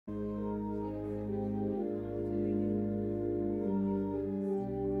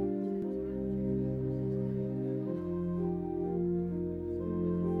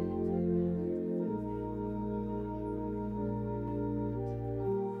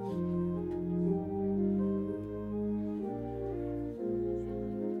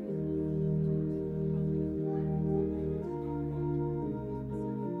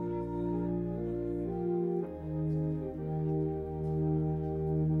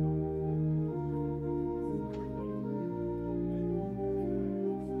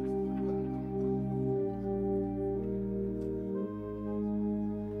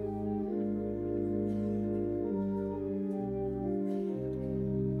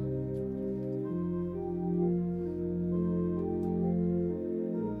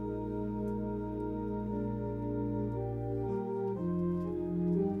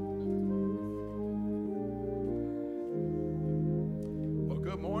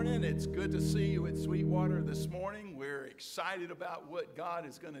morning. It's good to see you at Sweetwater this morning. We're excited about what God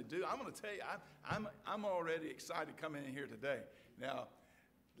is going to do. I'm going to tell you, I'm already excited coming in here today. Now,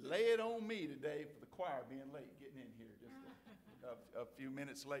 lay it on me today for the choir being late, getting in here just a few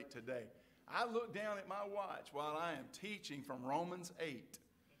minutes late today. I looked down at my watch while I am teaching from Romans 8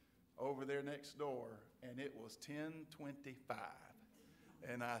 over there next door, and it was 10:25.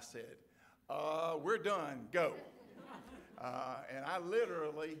 And I said, we're done, go. And I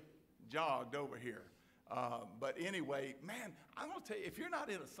literally jogged over here. But anyway, man, I'm going to tell you, if you're not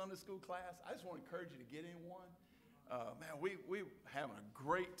in a Sunday school class, I just want to encourage you to get in one. Man, we having a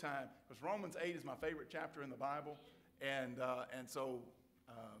great time. Because Romans 8 is my favorite chapter in the Bible. And so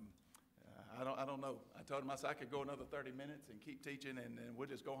I don't know. I told him I said I could go another 30 minutes and keep teaching, and then we'll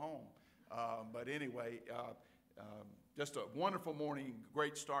just go home. But anyway, just a wonderful morning,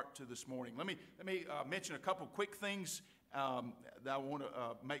 great start to this morning. Let me mention a couple quick things that I want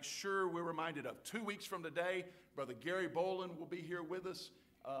to make sure we're reminded of. 2 weeks from today, Brother Gary Boland will be here with us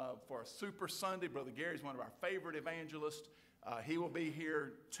for a Super Sunday. Brother Gary's one of our favorite evangelists. He will be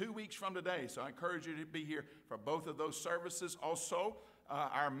here 2 weeks from today, so I encourage you to be here for both of those services. Also,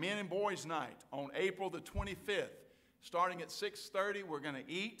 our Men and Boys Night on April the 25th. Starting at 6:30, we're going to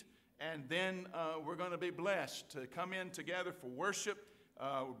eat, and then we're going to be blessed to come in together for worship.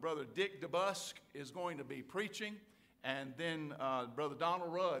 Brother Dick DeBusk is going to be preaching, and then Brother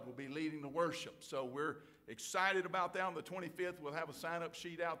Donald Rudd will be leading the worship. So we're excited about that. On the 25th, we'll have a sign-up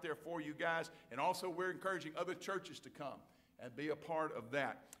sheet out there for you guys. And also, we're encouraging other churches to come and be a part of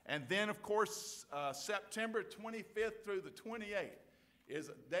that. And then, of course, September 25th through the 28th is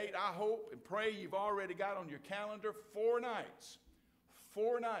a date I hope and pray you've already got on your calendar. 4 nights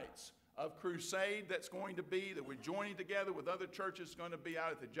of crusade that's going to be, that we're joining together with other churches, going to be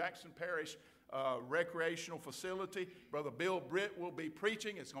out at the Jackson Parish recreational facility. Brother Bill Britt will be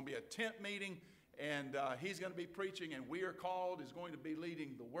preaching. It's going to be a tent meeting, and he's going to be preaching, and We Are Called is going to be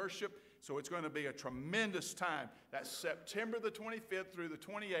leading the worship. So it's going to be a tremendous time. That's September the 25th through the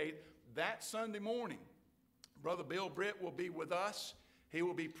 28th. That Sunday morning, Brother Bill Britt will be with us. He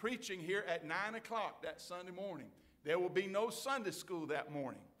will be preaching here at 9 o'clock that Sunday morning. There will be no Sunday school that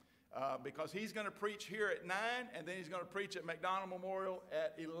morning because he's going to preach here at 9, and then he's going to preach at McDonald Memorial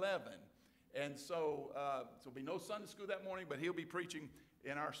at 11. And so there'll be no Sunday school that morning, but he'll be preaching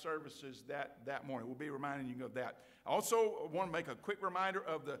in our services that morning. We'll be reminding you of that. I also want to make a quick reminder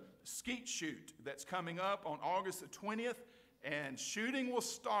of the skeet shoot that's coming up on August the 20th, and shooting will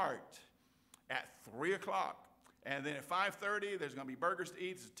start at 3 o'clock. And then at 5:30, there's going to be burgers to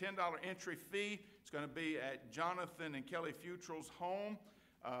eat. It's a $10 entry fee. It's going to be at Jonathan and Kelly Futrell's home.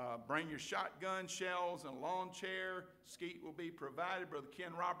 Bring your shotgun shells and a lawn chair. Skeet will be provided. Brother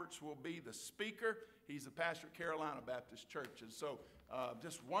Ken Roberts will be the speaker. He's the pastor at Carolina Baptist Church. And so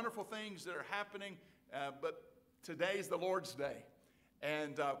just wonderful things that are happening. But today's the Lord's Day.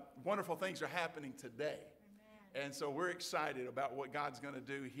 And wonderful things are happening today. Amen. And so we're excited about what God's going to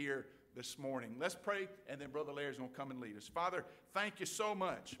do here this morning. Let's pray, and then Brother Larry's going to come and lead us. Father, thank you so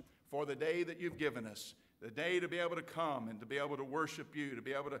much for the day that you've given us, the day to be able to come and to be able to worship you, to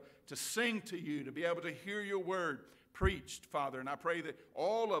be able to sing to you, to be able to hear your word preached, Father. And I pray that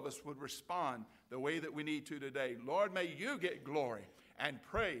all of us would respond the way that we need to today. Lord, may you get glory and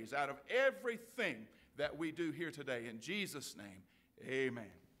praise out of everything that we do here today. In Jesus' name, amen.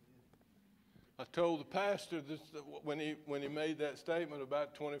 I told the pastor this, when he made that statement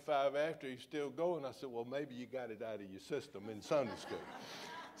about 25 after, he's still going. I said, well, maybe you got it out of your system in Sunday school.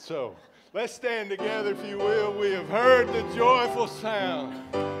 So let's stand together, if you will. We have heard the joyful sound.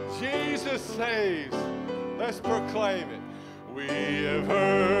 Jesus saves. Let's proclaim it. We have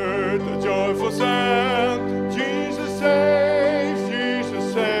heard the joyful sound. Jesus saves.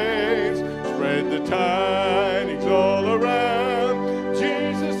 Jesus saves. Spread the tidings all around.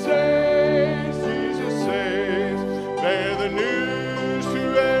 Jesus saves. Bear the news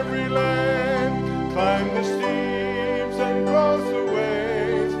to every land. Climb the steeps and cross the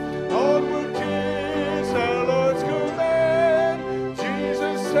ways. Onward 'tis our Lord's command.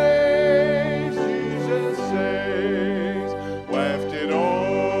 Jesus saves, Jesus saves. Wafted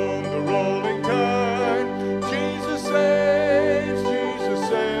on the rolling tide. Jesus saves.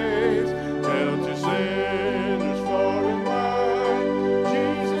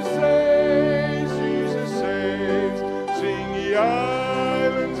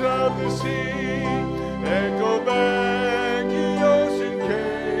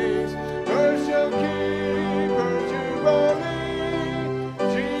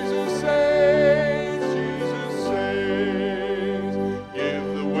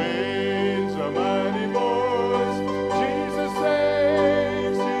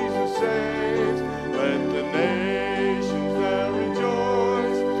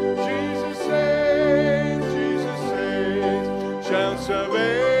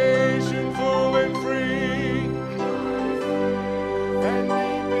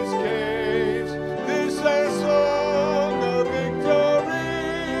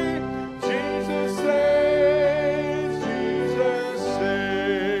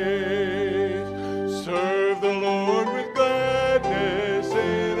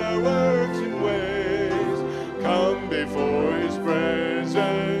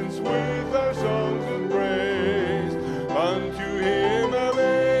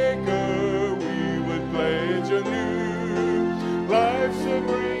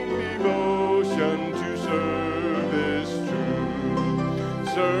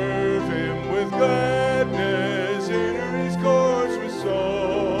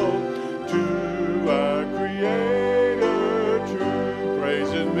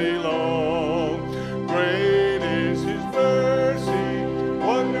 belong. Great is his mercy,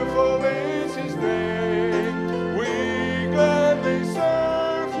 wonderful is his name. We gladly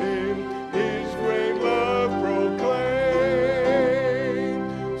serve him, his great love proclaim.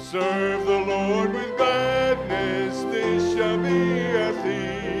 Serve the Lord with gladness, this shall be a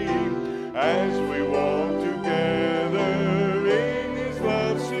theme, as we walk together in his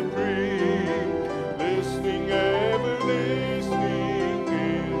love supreme. Listening, ever listening,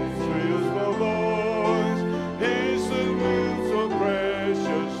 in his small voice, his salute so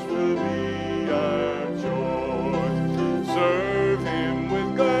precious will be our joy. Serve him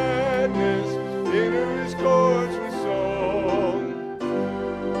with gladness, enter his courts with song.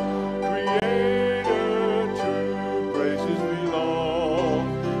 Creator, true praises belong.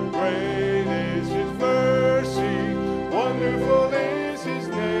 Great is his mercy, wonderful is his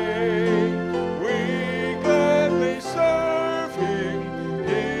name. We gladly serve him,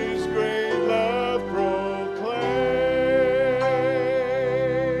 his great love proclaim.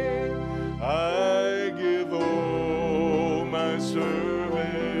 I give all my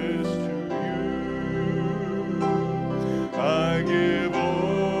service to you. I give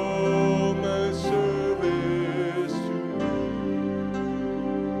all my service to you.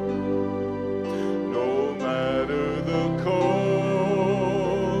 No matter the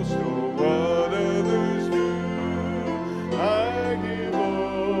cost or what others do, I give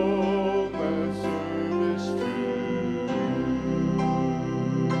all my service to you.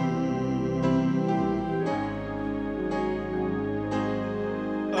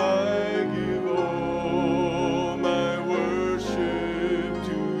 I give all my worship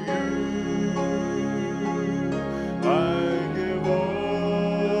to you. I give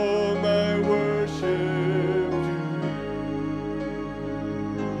all my worship to you.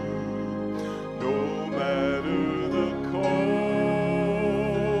 No matter the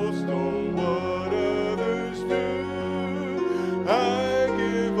cost or what others do, I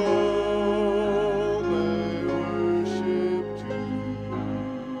give all my worship to you.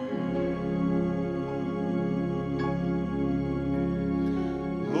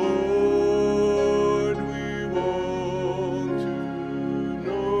 Lord, we want to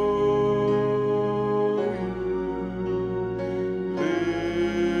know you.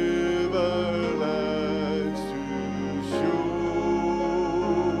 Live our lives to show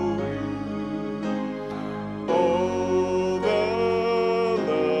you all the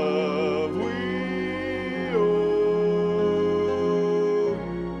love we owe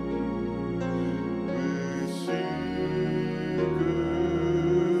you. We're seekers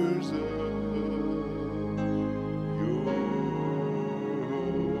of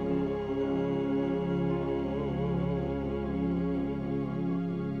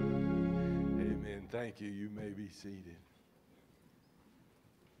Amen. Thank you. You may be seated.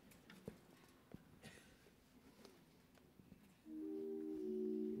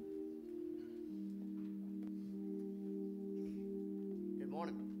 Good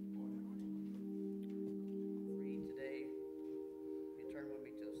morning. Read today. You turn with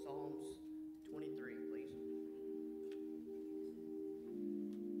me to Psalms 23, please.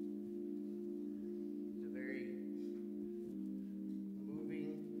 It's a very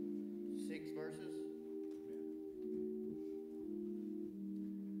moving 6 verses.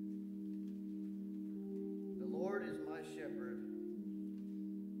 The Lord is my shepherd,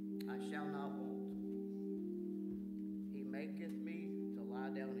 I shall not want. He maketh me to lie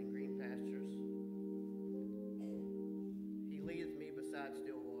down in green pastures. He leadeth me beside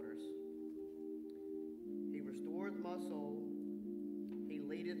still waters. He restoreth my soul. He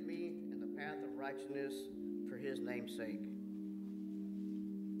leadeth me in the path of righteousness for his name's sake.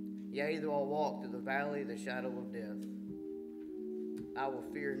 Yea, though I walk through the valley of the shadow of death, I will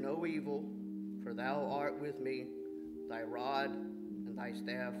fear no evil, for thou art with me. Thy rod and thy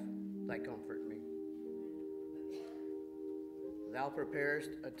staff, thy comfort me. Thou preparest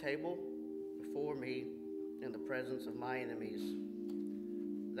a table before me in the presence of my enemies.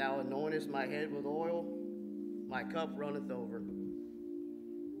 Thou anointest my head with oil, my cup runneth over.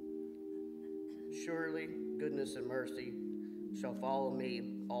 Surely goodness and mercy shall follow me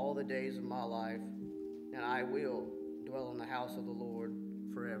all the days of my life, and I will dwell in the house of the Lord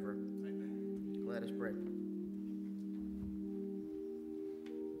forever. Amen. Let us pray.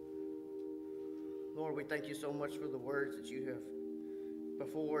 Lord, we thank you so much for the words that you have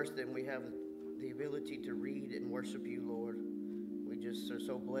before us, that we have the ability to read and worship you, Lord. We just are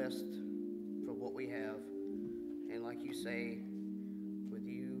so blessed for what we have. And like you say, with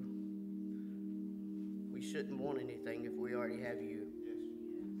you, we shouldn't want anything if we already have you.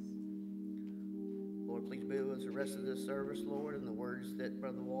 Lord, Lord, please be with us the rest of this service, Lord, and the words that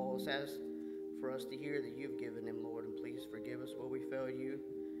Brother Wallace has for us to hear that you've given him, Lord. And please forgive us where we failed you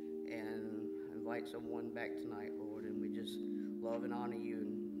and invite someone back tonight, Lord. And we just love and honor you.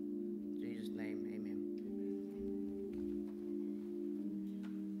 In Jesus' name, amen.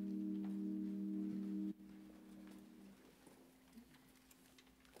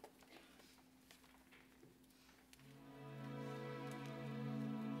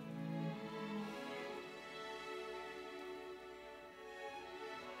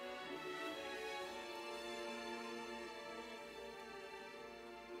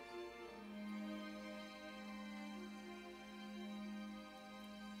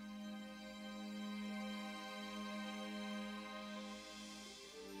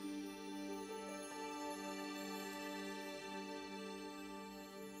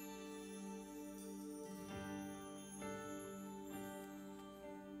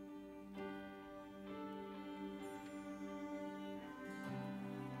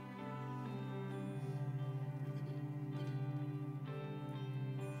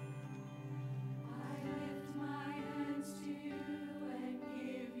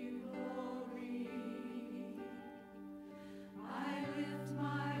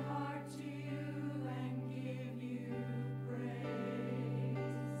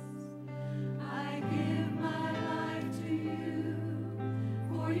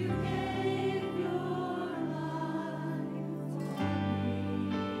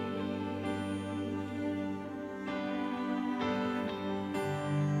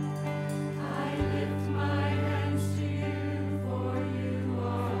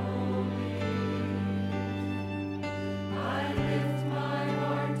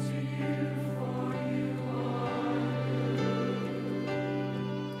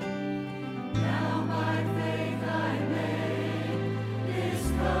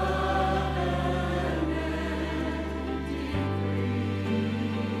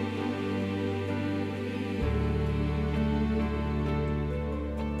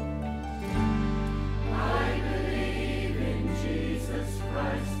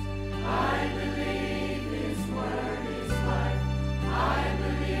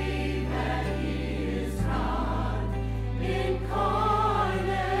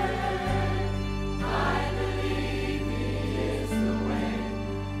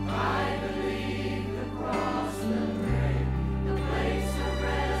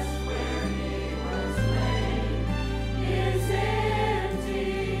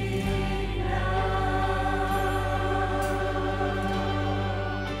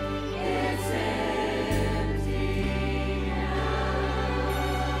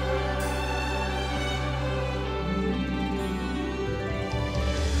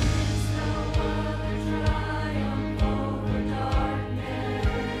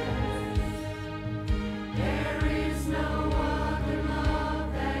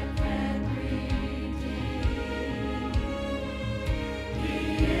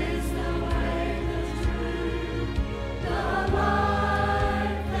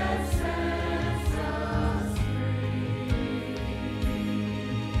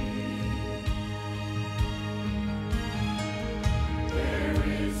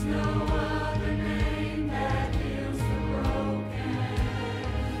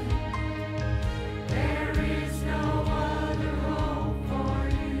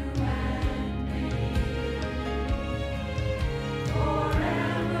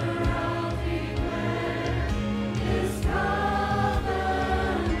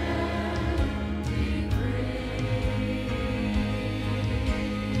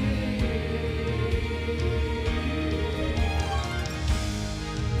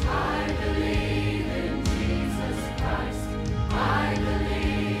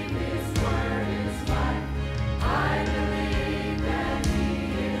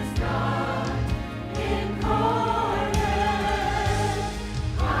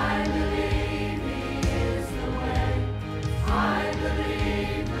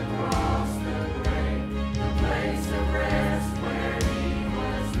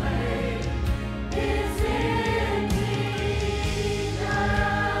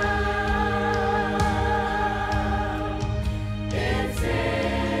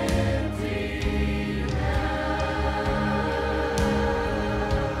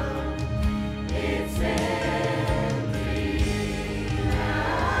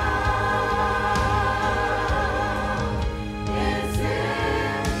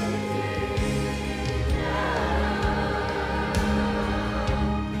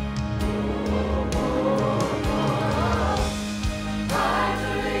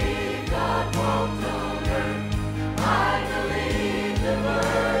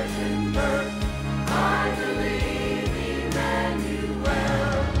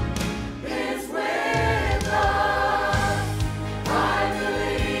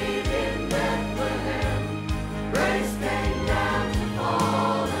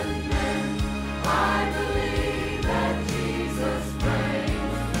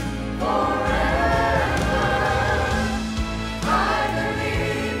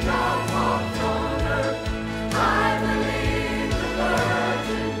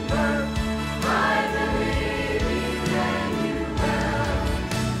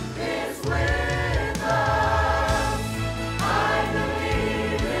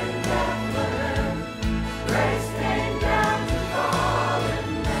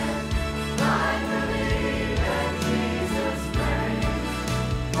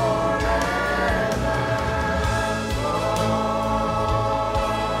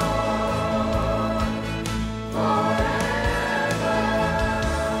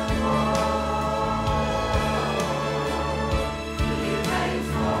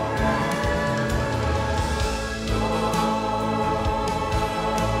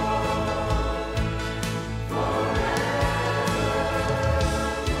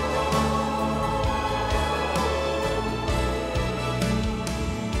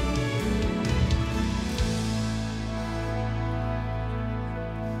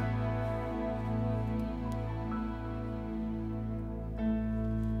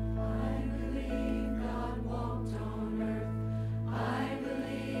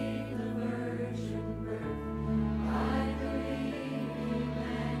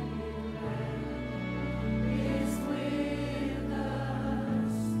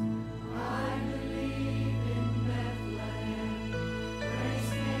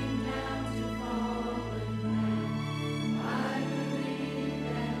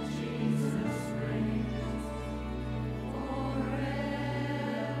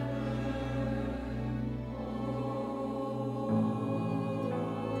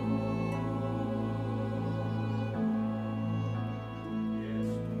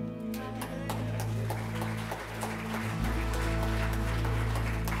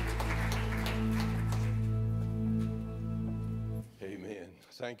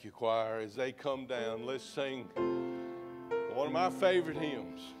 Thank you, choir. As they come down, let's sing one of my favorite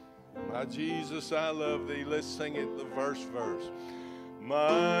hymns. My Jesus, I love thee. Let's sing it the verse.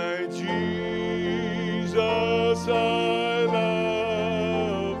 My Jesus, I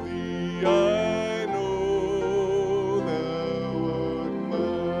love thee. I know thou art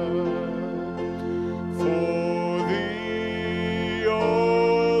mine. For thee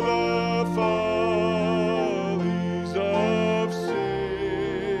all the follies of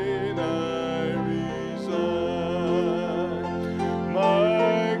sin I resign.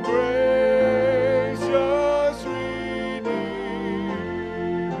 My gracious Redeemer,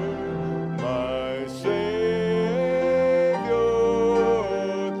 my Savior,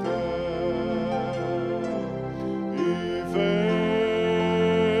 thou, if ever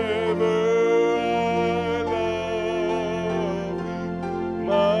I love thee,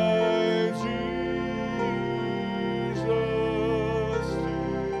 my Jesus,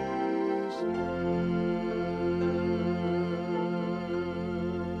 'tis well.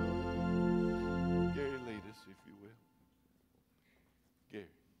 Gary, lead us, if you will. Gary,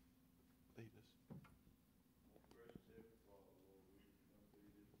 lead us.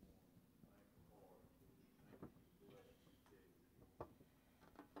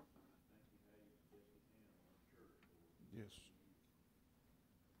 Yes.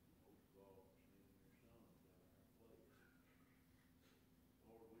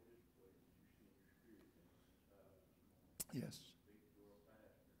 Yes.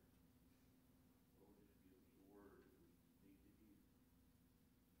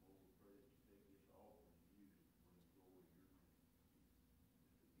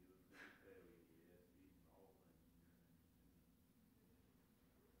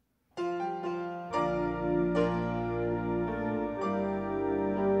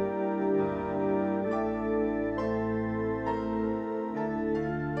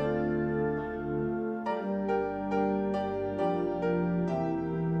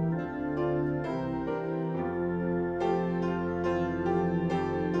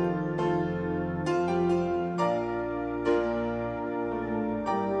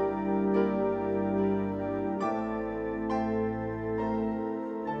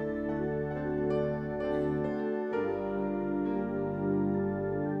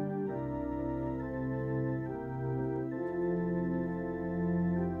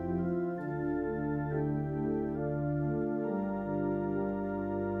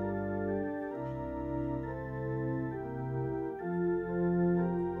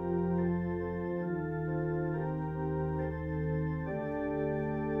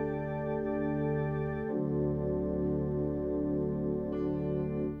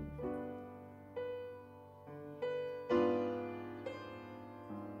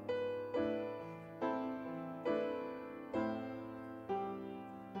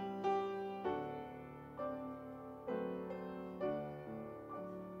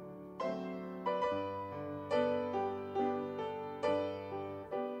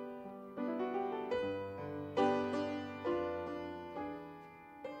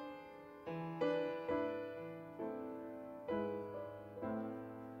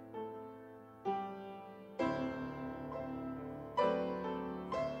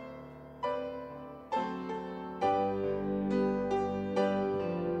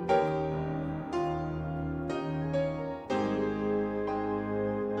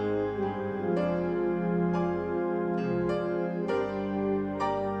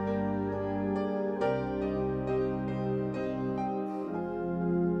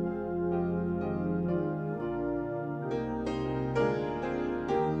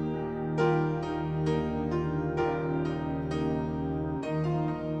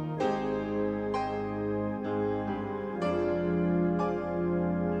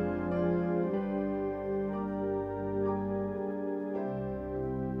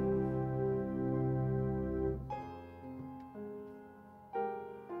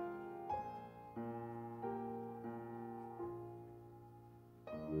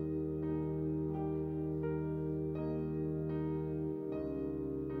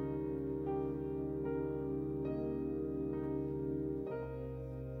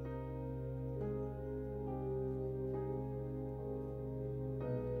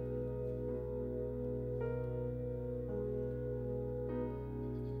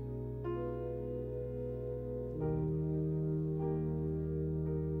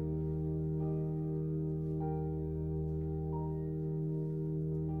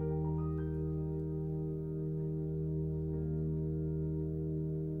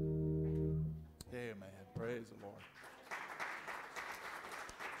 Amen. Praise the Lord.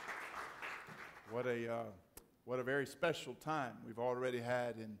 What a very special time we've already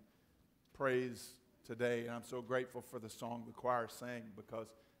had in praise today. And I'm so grateful for the song the choir sang, because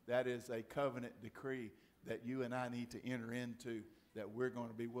that is a covenant decree that you and I need to enter into, that we're going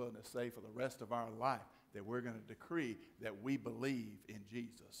to be willing to say for the rest of our life, that we're going to decree that we believe in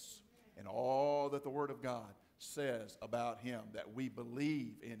Jesus and all that the Word of God says about Him, that we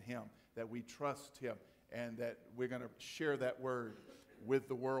believe in Him, that we trust Him, and that we're going to share that Word with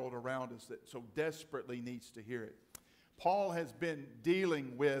the world around us that so desperately needs to hear it. Paul has been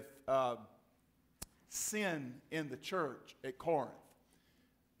dealing with sin in the church at Corinth.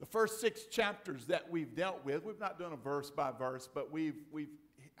 The first 6 chapters that we've dealt with, we've not done a verse by verse, but we've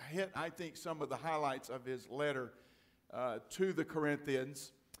hit, I think, some of the highlights of his letter to the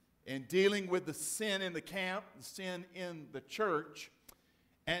Corinthians in dealing with the sin in the camp, the sin in the church.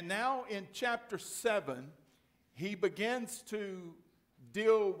 And now in chapter 7, he begins to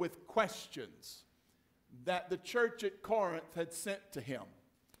deal with questions that the church at Corinth had sent to him.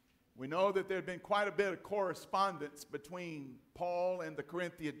 We know that there had been quite a bit of correspondence between Paul and the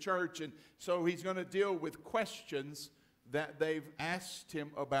Corinthian church, and so he's going to deal with questions that they've asked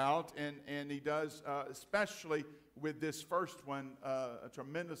him about, and he does, especially with this first one, a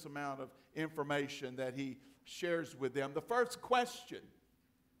tremendous amount of information that he shares with them. The first question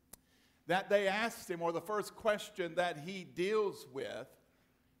that they asked him, or the first question that he deals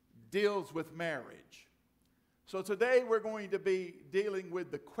with marriage. So today we're going to be dealing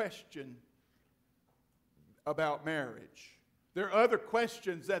with the question about marriage. There are other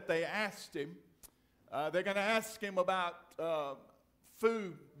questions that they asked him. They're going to ask him about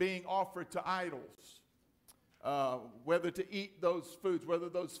food being offered to idols, whether to eat those foods, whether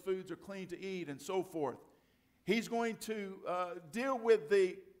those foods are clean to eat, and so forth. He's going to deal with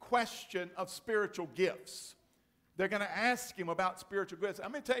the question of spiritual gifts. They're going to ask him about spiritual gifts.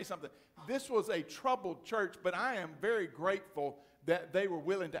 I'm going to tell you something. This was a troubled church, but I am very grateful that they were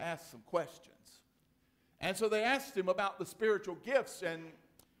willing to ask some questions. And so they asked him about the spiritual gifts, and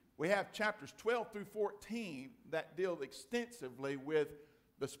we have chapters 12 through 14 that deal extensively with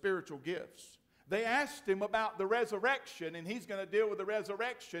the spiritual gifts. They asked him about the resurrection, and he's going to deal with the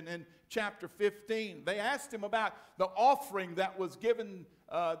resurrection in chapter 15. They asked him about the offering that was given,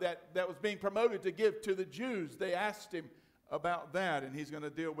 that was being promoted to give to the Jews. They asked him about that, and he's going to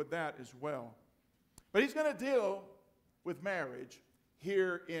deal with that as well. But he's going to deal with marriage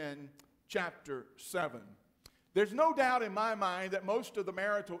here in chapter 7. There's no doubt in my mind that most of the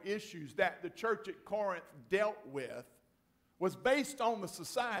marital issues that the church at Corinth dealt with was based on the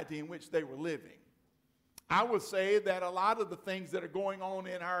society in which they were living. I would say that a lot of the things that are going on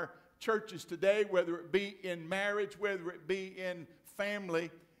in our churches today, whether it be in marriage, whether it be in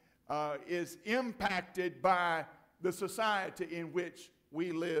family, is impacted by the society in which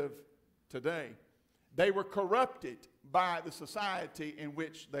we live today. They were corrupted by the society in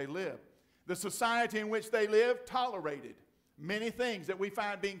which they live. The society in which they live tolerated many things that we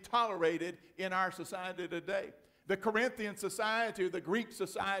find being tolerated in our society today. The Corinthian society, or the Greek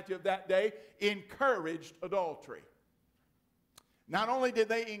society of that day, encouraged adultery. Not only did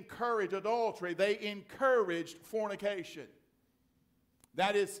they encourage adultery, they encouraged fornication.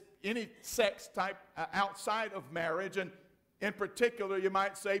 That is, any sex type outside of marriage, and in particular, you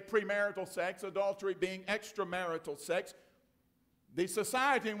might say premarital sex, adultery being extramarital sex. The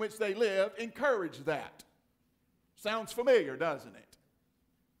society in which they lived encouraged that. Sounds familiar, doesn't it?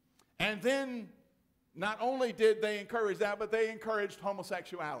 And then, not only did they encourage that, but they encouraged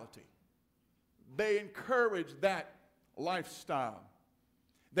homosexuality. They encouraged that lifestyle.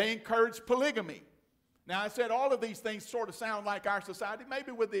 They encouraged polygamy. Now, I said all of these things sort of sound like our society,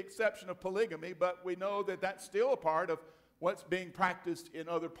 maybe with the exception of polygamy, but we know that that's still a part of what's being practiced in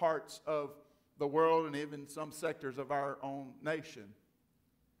other parts of the world and even some sectors of our own nation.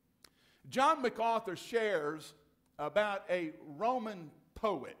 John MacArthur shares about a Roman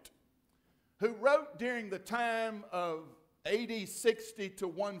poet who wrote during the time of AD 60 to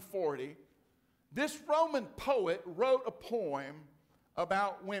 140. This Roman poet wrote a poem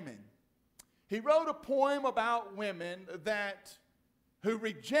about women. He wrote a poem about women who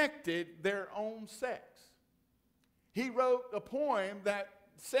rejected their own sex. He wrote a poem that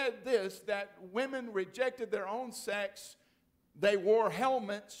said this, that women rejected their own sex, they wore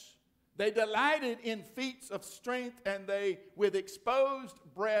helmets, they delighted in feats of strength, and they, with exposed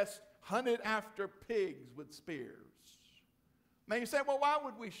breasts, hunted after pigs with spears. Now you say, well, why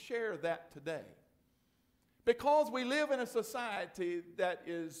would we share that today? Because we live in a society that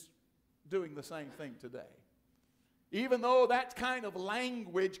is doing the same thing today. Even though that kind of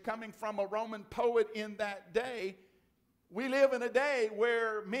language coming from a Roman poet in that day we live in a day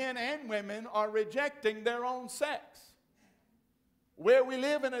where men and women are rejecting their own sex. Where we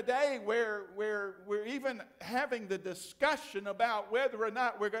live in a day where we're even having the discussion about whether or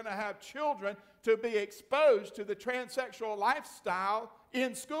not we're going to have children to be exposed to the transsexual lifestyle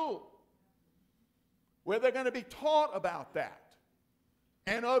in school. Where they're going to be taught about that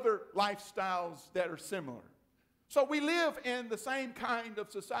and other lifestyles that are similar. So we live in the same kind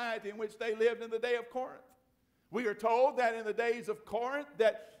of society in which they lived in the day of Corinth. We are told that in the days of Corinth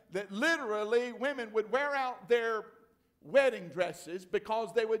that literally women would wear out their wedding dresses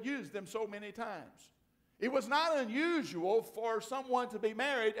because they would use them so many times. It was not unusual for someone to be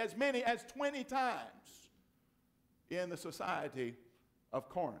married as many as 20 times in the society of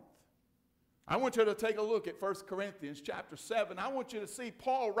Corinth. I want you to take a look at 1 Corinthians chapter 7. I want you to see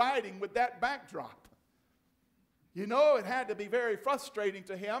Paul writing with that backdrop. You know, it had to be very frustrating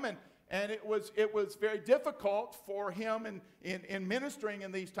to him, and it was very difficult for him in ministering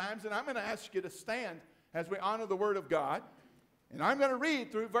in these times. And I'm going to ask you to stand as we honor the Word of God. And I'm going to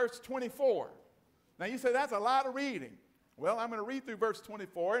read through verse 24. Now you say, that's a lot of reading. Well, I'm going to read through verse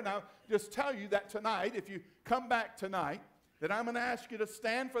 24, and I'll just tell you that tonight, if you come back tonight, that I'm going to ask you to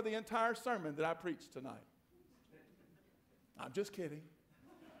stand for the entire sermon that I preached tonight. I'm just kidding.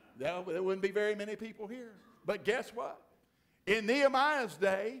 There wouldn't be very many people here. But guess what? In Nehemiah's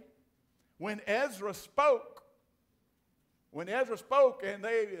day, when Ezra spoke and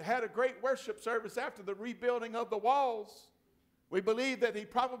they had a great worship service after the rebuilding of the walls, we believe that he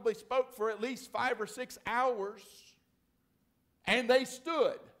probably spoke for at least 5 or 6 hours, and they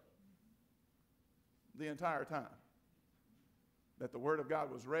stood the entire time that the Word of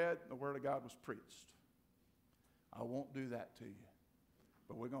God was read and the Word of God was preached. I won't do that to you,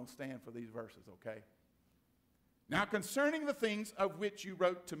 but we're going to stand for these verses, okay? Now, concerning the things of which you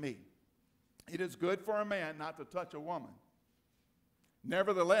wrote to me, it is good for a man not to touch a woman.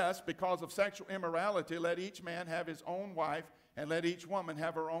 Nevertheless, because of sexual immorality, let each man have his own wife, and let each woman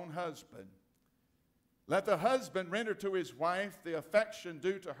have her own husband. Let the husband render to his wife the affection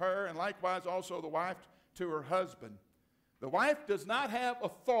due to her, and likewise also the wife to her husband. The wife does not have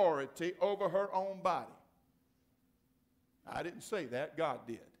authority over her own body. I didn't say that, God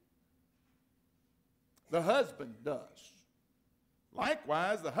did. The husband does.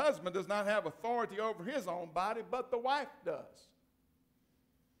 Likewise, the husband does not have authority over his own body, but the wife does.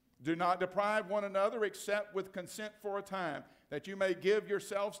 Do not deprive one another except with consent for a time, that you may give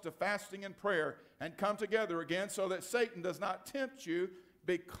yourselves to fasting and prayer and come together again, so that Satan does not tempt you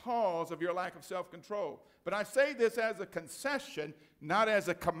because of your lack of self-control. But I say this as a concession, not as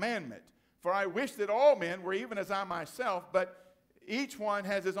a commandment. For I wish that all men were even as I myself, but each one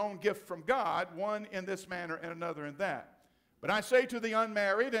has his own gift from God, one in this manner and another in that. But I say to the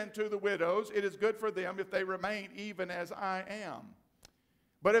unmarried and to the widows, it is good for them if they remain even as I am.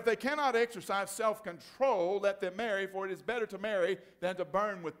 But if they cannot exercise self-control, let them marry, for it is better to marry than to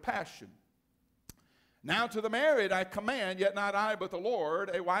burn with passion. Now to the married I command, yet not I, but the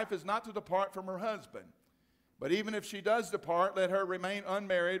Lord, a wife is not to depart from her husband. But even if she does depart, let her remain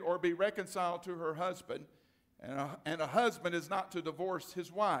unmarried or be reconciled to her husband. And a husband is not to divorce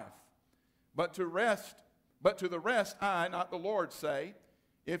his wife. But to the rest I, not the Lord, say,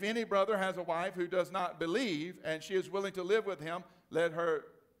 if any brother has a wife who does not believe, and she is willing to live with him, let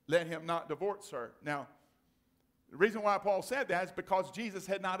him not divorce her. Now, the reason why Paul said that is because Jesus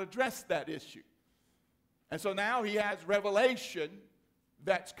had not addressed that issue. And so now he has revelation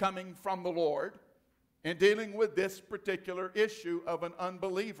that's coming from the Lord in dealing with this particular issue of an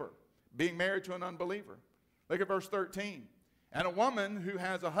unbeliever, being married to an unbeliever. Look at verse 13. And a woman who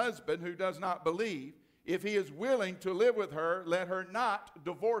has a husband who does not believe, if he is willing to live with her, let her not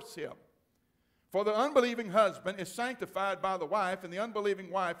divorce him. For the unbelieving husband is sanctified by the wife, and the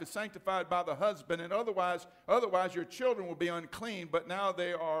unbelieving wife is sanctified by the husband, and otherwise your children will be unclean, but now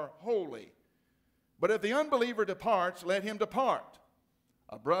they are holy. But if the unbeliever departs, let him depart.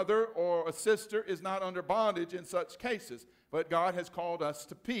 A brother or a sister is not under bondage in such cases, but God has called us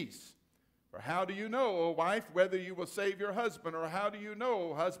to peace. For how do you know, O wife, whether you will save your husband? Or how do you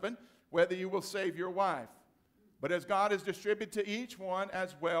know, O husband, whether you will save your wife? But as God has distributed to each one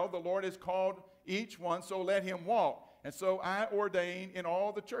as well, the Lord has called each one, so let him walk. And so I ordain in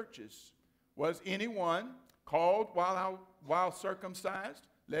all the churches. Was anyone called while circumcised?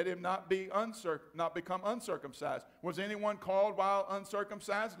 Let him not become uncircumcised. Was anyone called while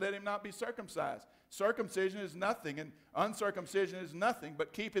uncircumcised? Let him not be circumcised. Circumcision is nothing, and uncircumcision is nothing,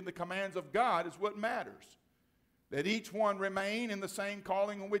 but keeping the commands of God is what matters. That each one remain in the same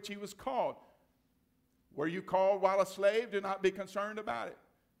calling in which he was called. Were you called while a slave? Do not be concerned about it.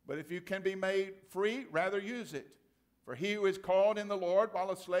 But if you can be made free, rather use it. For he who is called in the Lord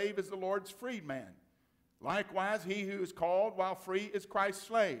while a slave is the Lord's freedman. Likewise, he who is called while free is Christ's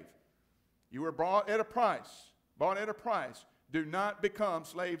slave. You were bought at a price. Do not become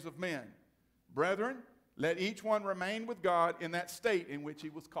slaves of men. Brethren, let each one remain with God in that state in which he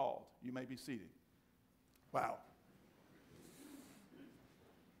was called. You may be seated. Wow.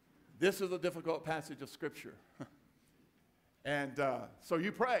 This is a difficult passage of Scripture. And so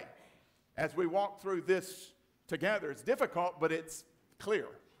you pray as we walk through this together. It's difficult, but it's clear,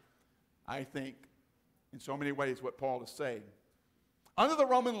 I think, in so many ways what Paul is saying. Under the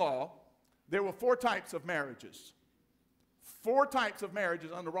Roman law, there were 4 types of marriages. 4 types of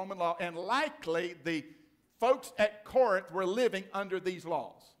marriages under Roman law, and likely the folks at Corinth were living under these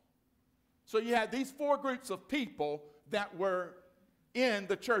laws. So you had these 4 groups of people that were in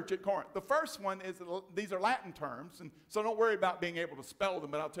the church at Corinth. The first one is, these are Latin terms, and so don't worry about being able to spell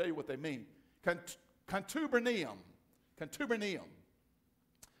them, but I'll tell you what they mean. Contubernium. Contubernium.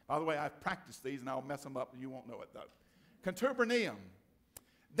 By the way, I've practiced these, and I'll mess them up, and you won't know it, though. Contubernium.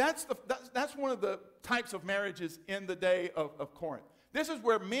 That's one of the types of marriages in the day of Corinth. This is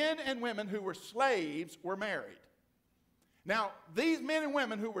where men and women who were slaves were married. Now, these men and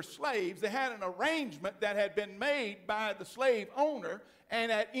women who were slaves, they had an arrangement that had been made by the slave owner,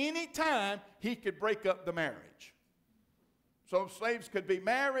 and at any time, he could break up the marriage. So slaves could be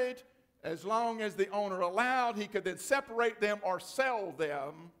married as long as the owner allowed. He could then separate them or sell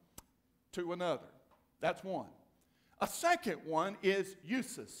them to another. That's one. A second one is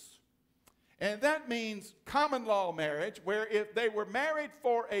usus. And that means common law marriage, where if they were married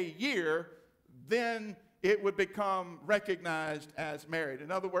for a year, then it would become recognized as married.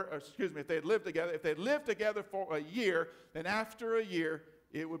 In other words, if they had lived together for a year, then after a year,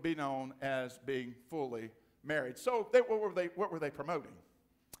 it would be known as being fully married. So what were they promoting?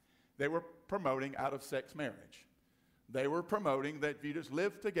 They were promoting out-of-sex marriage. They were promoting that if you just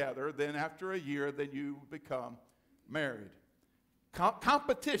live together, then after a year, then you become married.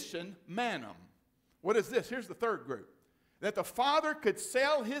 Competition manum. What is this? Here's the third group. That the father could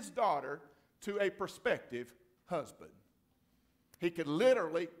sell his daughter to a prospective husband. He could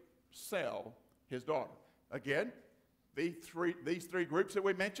literally sell his daughter. Again, these three groups that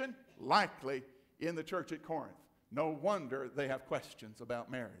we mentioned, likely in the church at Corinth. No wonder they have questions about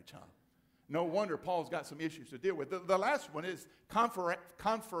marriage, huh? No wonder Paul's got some issues to deal with. The last one is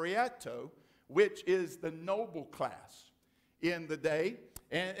confarreato, which is the noble class in the day.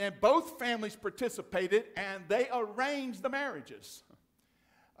 And both families participated, and they arranged the marriages.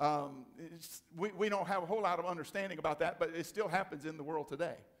 We don't have a whole lot of understanding about that, but it still happens in the world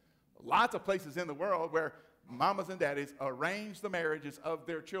today. Lots of places in the world where mamas and daddies arrange the marriages of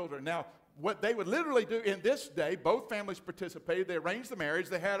their children. Now, what they would literally do in this day, both families participated. They arranged the marriage.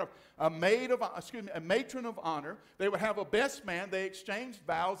 They had a matron of honor. They would have a best man. They exchanged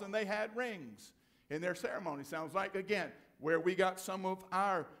vows, and they had rings in their ceremony. Sounds like, again, where we got some of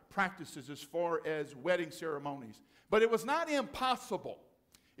our practices as far as wedding ceremonies. But it was not impossible.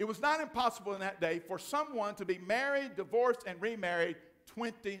 It was not impossible in that day for someone to be married, divorced, and remarried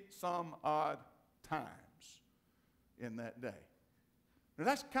 20-some odd times in that day. Now,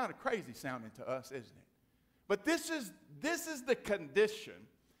 that's kind of crazy sounding to us, isn't it? But this is the condition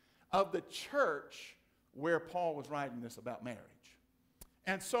of the church where Paul was writing this about marriage.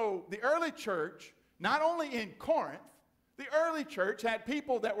 And so the early church, not only in Corinth, the early church had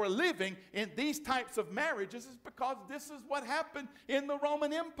people that were living in these types of marriages is because this is what happened in the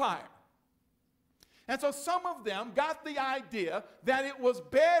Roman Empire. And so some of them got the idea that it was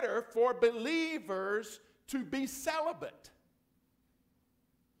better for believers to be celibate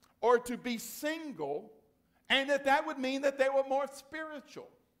or to be single, and that would mean that they were more spiritual.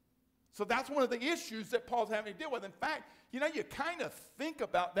 So that's one of the issues that Paul's having to deal with. In fact, you kind of think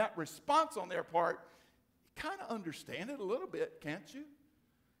about that response on their part, you kind of understand it a little bit, can't you?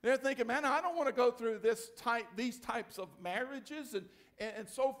 They're thinking, man, I don't want to go through these types of marriages and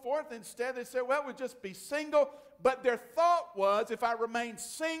so forth. Instead, they say, well, we'll just be single. But their thought was, if I remain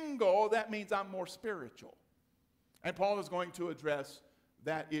single, that means I'm more spiritual. And Paul is going to address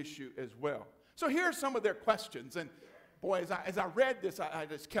that issue as well. So here are some of their questions. And boy, as I read this, I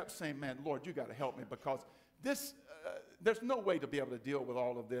just kept saying, man, Lord, you got to help me, because there's no way to be able to deal with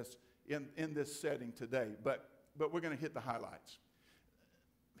all of this in this setting today. But we're going to hit the highlights.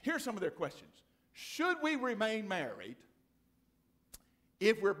 Here's some of their questions. Should we remain married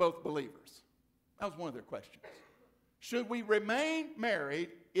if we're both believers? That was one of their questions. Should we remain married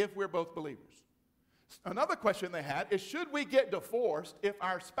if we're both believers? Another question they had is, should we get divorced if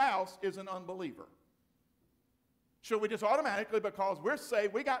our spouse is an unbeliever? Should we just automatically, because we're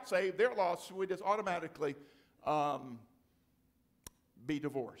saved, we got saved, they're lost, should we just automatically be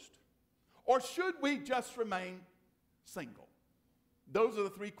divorced? Or should we just remain single? Those are the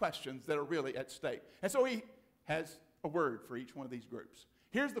three questions that are really at stake. And so he has a word for each one of these groups.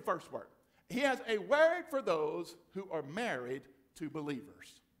 Here's the first word. He has a word for those who are married to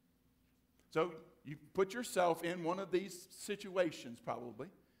believers. So you put yourself in one of these situations probably.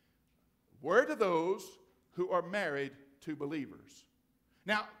 Word to those who are married to believers.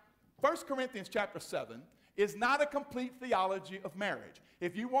 Now, 1 Corinthians chapter 7 is not a complete theology of marriage.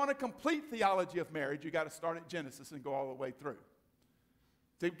 If you want a complete theology of marriage, you got to start at Genesis and go all the way through.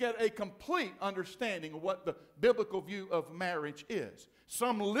 To get a complete understanding of what the biblical view of marriage is.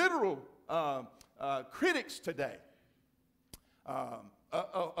 Some literal critics today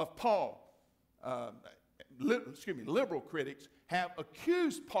of Paul, liberal critics, have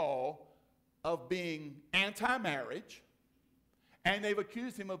accused Paul of being anti-marriage, and they've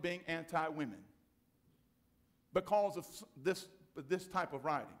accused him of being anti-women because of this type of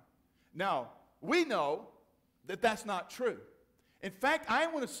writing. Now, we know that that's not true. In fact, I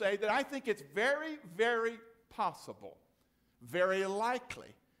want to say that I think it's very, very possible, very likely,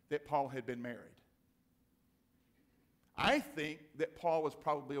 that Paul had been married. I think that Paul was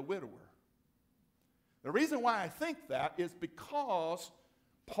probably a widower. The reason why I think that is because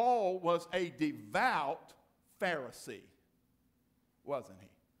Paul was a devout Pharisee, wasn't he?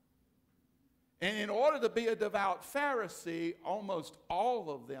 And in order to be a devout Pharisee, almost all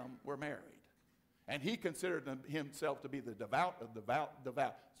of them were married. And he considered himself to be the devout of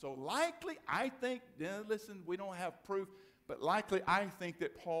devout. So likely, I think, listen, we don't have proof, but likely I think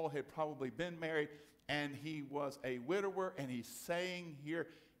that Paul had probably been married and he was a widower, and he's saying here,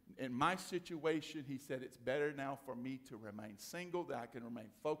 in my situation, he said, it's better now for me to remain single, that I can remain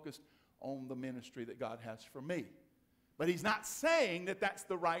focused on the ministry that God has for me. But he's not saying that that's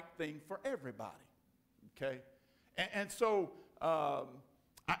the right thing for everybody, okay? And so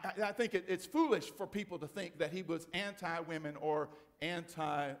I think it's foolish for people to think that he was anti-women or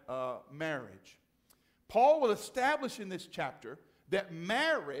anti-marriage. Paul will establish in this chapter that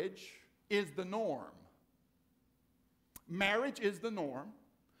marriage is the norm. Marriage is the norm,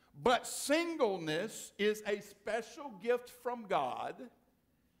 but singleness is a special gift from God,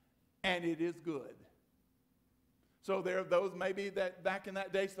 and it is good. So there are those maybe that back in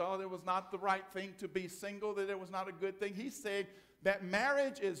that day thought it was not the right thing to be single, that it was not a good thing. He's saying that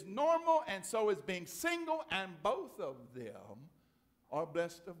marriage is normal, and so is being single, and both of them are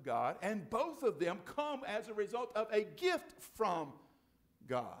blessed of God, and both of them come as a result of a gift from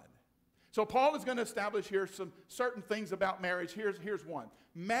God. So Paul is going to establish here some certain things about marriage. Here's one.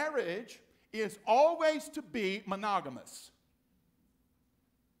 Marriage is always to be monogamous,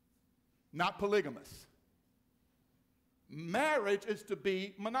 not polygamous. Marriage is to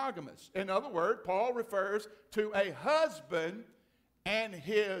be monogamous. In other words, Paul refers to a husband and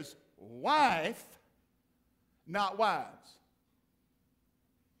his wife, not wives.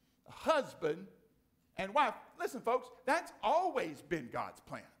 A husband and wife. Listen, folks, that's always been God's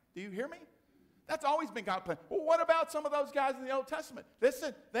plan. Do you hear me? That's always been God's plan. Well, what about some of those guys in the Old Testament?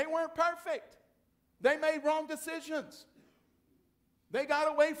 Listen, they weren't perfect. They made wrong decisions. They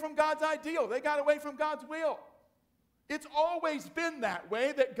got away from God's ideal. They got away from God's will. It's always been that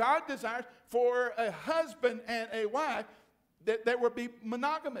way, that God desires for a husband and a wife that would be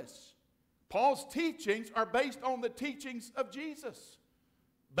monogamous. Paul's teachings are based on the teachings of Jesus,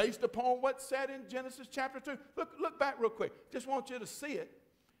 based upon what's said in Genesis chapter 2. Look back real quick. Just want you to see it.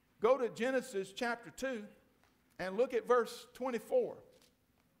 Go to Genesis chapter 2 and look at verse 24.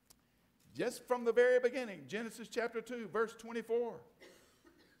 Just from the very beginning, Genesis chapter 2, verse 24.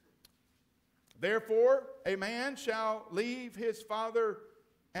 Therefore, a man shall leave his father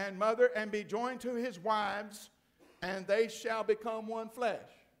and mother and be joined to his wives, and they shall become one flesh.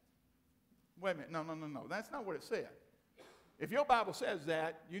 Wait a minute. No. That's not what it said. If your Bible says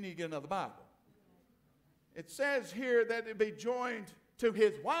that, you need to get another Bible. It says here that it be joined to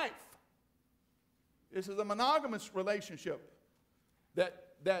his wife. This is a monogamous relationship that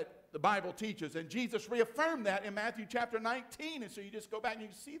the Bible teaches. And Jesus reaffirmed that in Matthew chapter 19. And so you just go back and you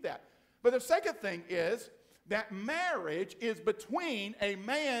see that. But the second thing is that marriage is between a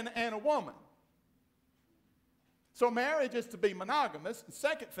man and a woman. So marriage is to be monogamous. The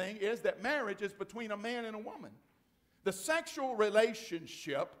second thing is that marriage is between a man and a woman. The sexual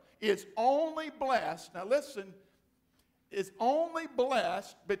relationship is only blessed, now listen, is only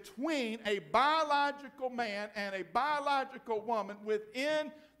blessed between a biological man and a biological woman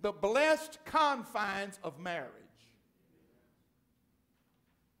within the blessed confines of marriage.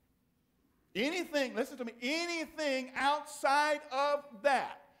 Anything, listen to me, anything outside of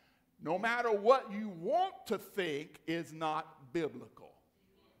that no matter what you want to think, is not biblical.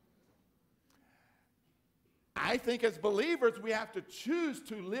 I think as believers we have to choose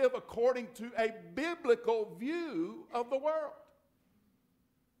to live according to a biblical view of the world.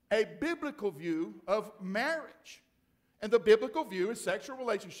 A biblical view of marriage. And the biblical view is sexual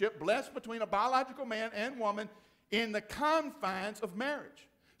relationship blessed between a biological man and woman in the confines of marriage.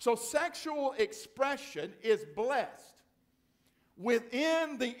 So sexual expression is blessed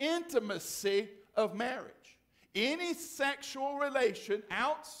within the intimacy of marriage. Any sexual relation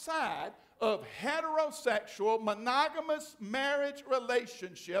outside of heterosexual, monogamous marriage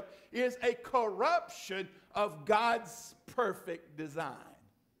relationship is a corruption of God's perfect design.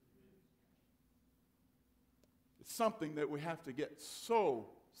 It's something that we have to get so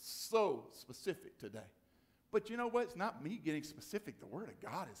specific today. But you know what? It's not me getting specific. The Word of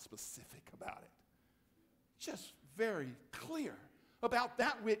God is specific about it. Just very clear about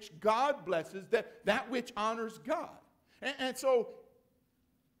that which God blesses, that which honors God. And so,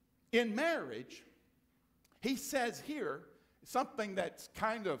 in marriage, he says here something that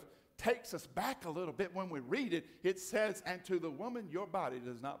kind of takes us back a little bit when we read it. It says, and to the woman, your body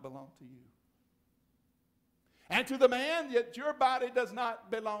does not belong to you. And to the man, yet your body does not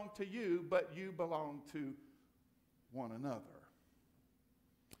belong to you, but you belong to one another.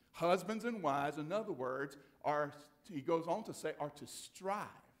 Husbands and wives, in other words, are, he goes on to say, are to strive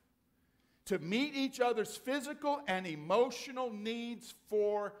to meet each other's physical and emotional needs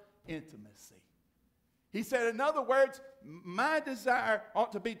for intimacy. He said, in other words, my desire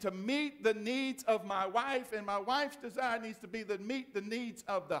ought to be to meet the needs of my wife, and my wife's desire needs to be to meet the needs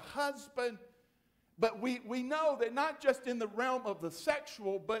of the husband. But we know that not just in the realm of the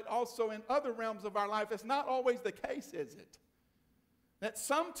sexual, but also in other realms of our life, it's not always the case, is it? That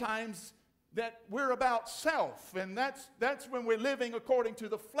sometimes that we're about self, and that's when we're living according to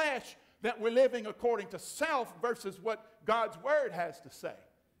the flesh, that we're living according to self versus what God's Word has to say.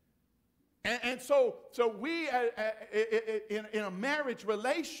 And so we, in a marriage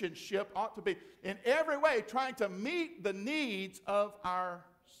relationship, ought to be in every way trying to meet the needs of our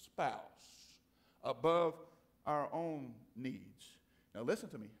spouse above our own needs. Now listen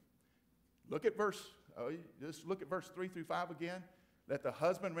to me. Just look at verse 3 through 5 again. Let the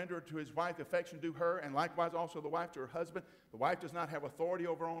husband render to his wife affection due her, and likewise also the wife to her husband. The wife does not have authority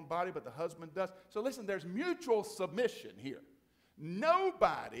over her own body, but the husband does. So listen, there's mutual submission here.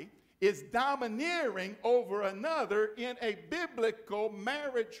 Nobody is domineering over another in a biblical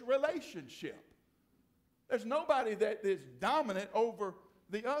marriage relationship. There's nobody that is dominant over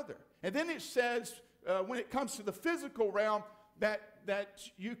the other. And then it says, when it comes to the physical realm,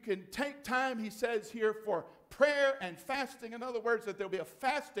 that you can take time, he says here, for prayer and fasting. In other words, that there'll be a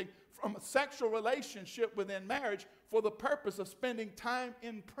fasting from a sexual relationship within marriage for the purpose of spending time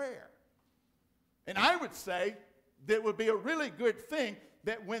in prayer. And I would say that would be a really good thing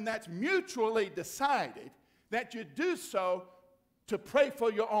that when that's mutually decided, that you do so to pray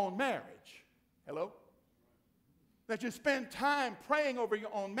for your own marriage. Hello? That you spend time praying over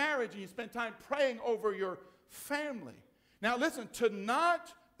your own marriage, and you spend time praying over your family. Now listen, to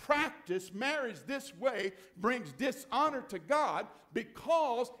not practice marriage this way brings dishonor to God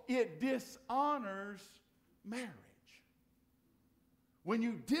because it dishonors marriage. When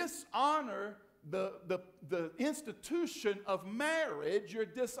you dishonor the institution of marriage, you're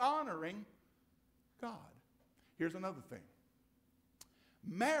dishonoring God. Here's another thing.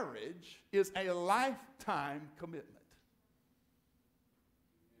 Marriage is a lifetime commitment.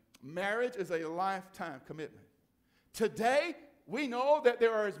 Marriage is a lifetime commitment. Today, we know that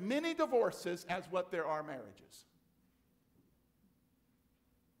there are as many divorces as what there are marriages.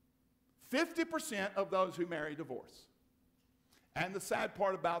 50% of those who marry divorce. And the sad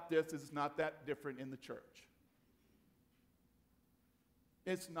part about this is it's not that different in the church.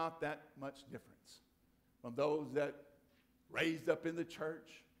 It's not that much difference from those that raised up in the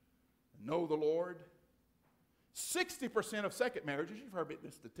church, know the Lord. 60% of second marriages, you've heard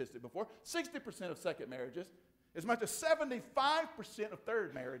this statistic before, 60% of second marriages, as much as 75% of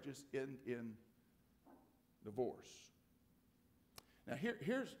third marriages in divorce. Now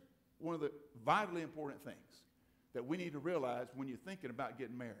here's one of the vitally important things that we need to realize when you're thinking about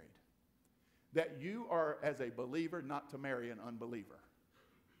getting married. That you are, as a believer, not to marry an unbeliever.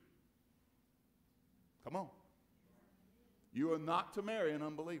 Come on. You are not to marry an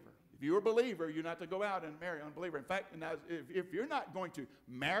unbeliever. If you're a believer, you're not to go out and marry an unbeliever. In fact, if you're not going to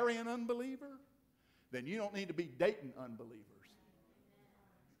marry an unbeliever, then you don't need to be dating unbelievers.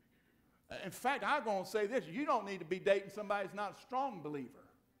 In fact, I'm going to say this. You don't need to be dating somebody who's not a strong believer.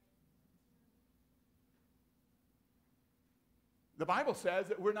 The Bible says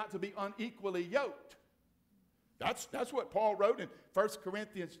that we're not to be unequally yoked. That's what Paul wrote in 1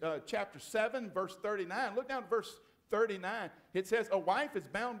 Corinthians chapter 7, verse 39. Look down at verse 39. It says, a wife is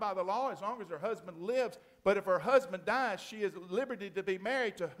bound by the law as long as her husband lives, but if her husband dies, she is at liberty to be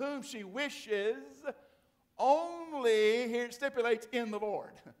married to whom she wishes, only, here it stipulates, in the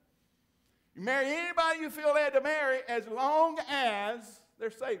Lord. You marry anybody you feel led to marry as long as they're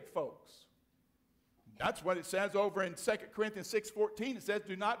saved folks. That's what it says over in 2 Corinthians 6:14. It says,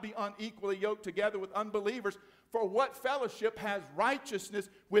 do not be unequally yoked together with unbelievers. For what fellowship has righteousness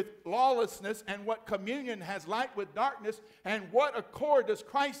with lawlessness, and what communion has light with darkness, and what accord does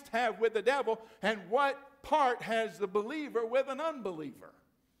Christ have with the devil, and what part has the believer with an unbeliever?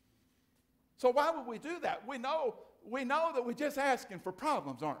 So why would we do that? We know that we're just asking for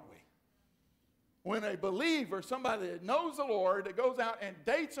problems, aren't we? When a believer, somebody that knows the Lord, that goes out and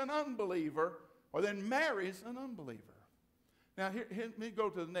dates an unbeliever, or then marries an unbeliever. Now, here, let me go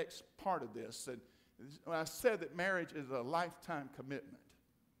to the next part of this. And when I said that marriage is a lifetime commitment.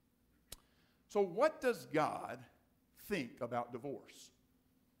 So what does God think about divorce?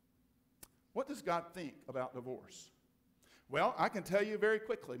 What does God think about divorce? Well, I can tell you very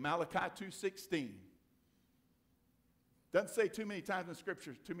quickly, Malachi 2:16. Doesn't say too many times in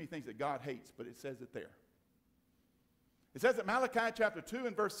Scripture too many things that God hates, but it says it there. It says in Malachi chapter 2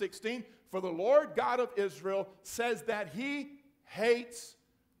 and verse 16, for the Lord God of Israel says that he hates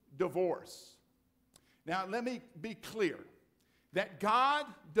divorce. Now, let me be clear that God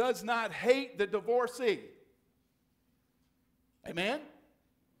does not hate the divorcee. Amen?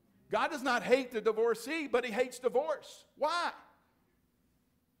 God does not hate the divorcee, but he hates divorce. Why?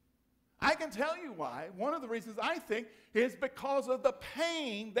 I can tell you why. One of the reasons I think is because of the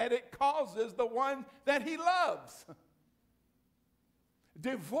pain that it causes the one that he loves.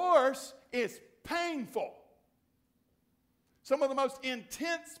 Divorce is painful. Some of the most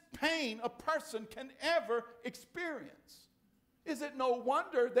intense pain a person can ever experience. Is it no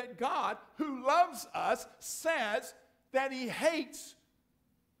wonder that God, who loves us, says that he hates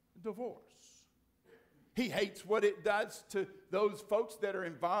divorce? He hates what it does to those folks that are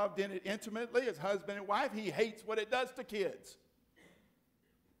involved in it intimately as husband and wife. He hates what it does to kids.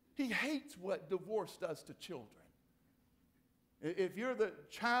 He hates what divorce does to children. If you're the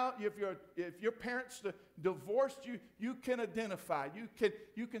child, if your parents divorced you, you can identify.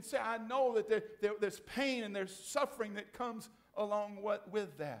 You can say, I know that there's pain and there's suffering that comes along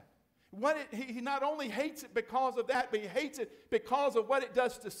with that. He not only hates it because of that, but he hates it because of what it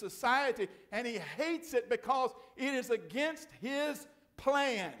does to society. And he hates it because it is against his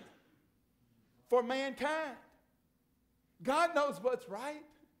plan for mankind. God knows what's right.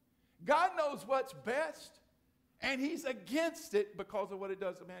 God knows what's best. And he's against it because of what it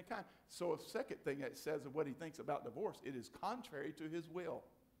does to mankind. So a second thing that says of what he thinks about divorce, it is contrary to his will.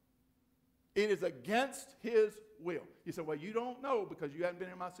 It is against his will. You say, well, you don't know because you haven't been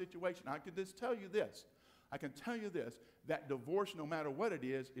in my situation. I can just tell you this. I can tell you this, that divorce, no matter what it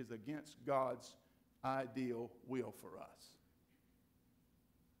is against God's ideal will for us.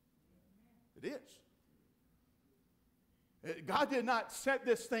 It is. God did not set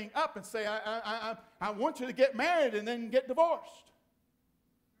this thing up and say, I want you to get married and then get divorced.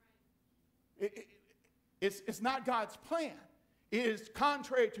 It's not God's plan. It is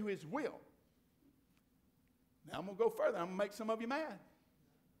contrary to his will. Now I'm going to go further. I'm going to make some of you mad.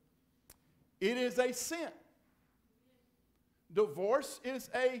 It is a sin. Divorce is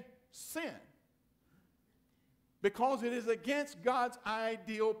a sin because it is against God's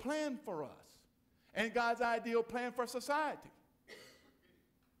ideal plan for us and God's ideal plan for society.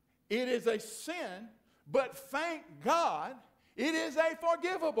 It is a sin, but thank God it is a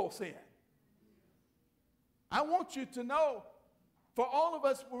forgivable sin. I want you to know, for all of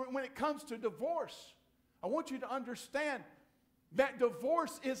us, when it comes to divorce, I want you to understand that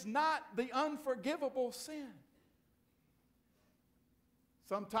divorce is not the unforgivable sin.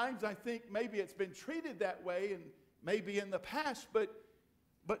 Sometimes I think maybe it's been treated that way and maybe in the past, but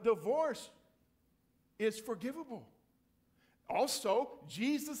divorce is forgivable. Also,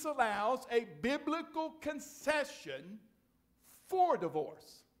 Jesus allows a biblical concession for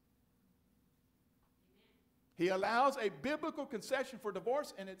divorce. He allows a biblical concession for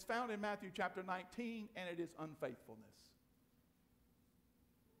divorce, and it's found in Matthew chapter 19, and it is unfaithfulness.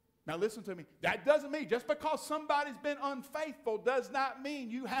 Now listen to me. That doesn't mean, just because somebody's been unfaithful does not mean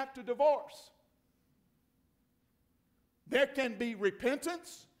you have to divorce. There can be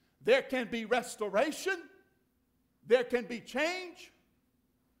repentance. There can be restoration. There can be change.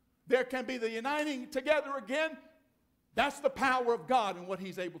 There can be the uniting together again. That's the power of God and what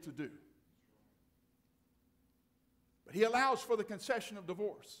he's able to do. But he allows for the concession of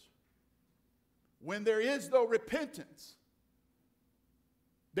divorce. When there is no repentance,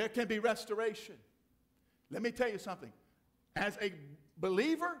 there can be restoration. Let me tell you something. As a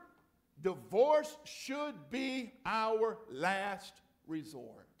believer, divorce should be our last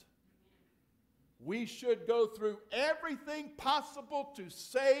resort. We should go through everything possible to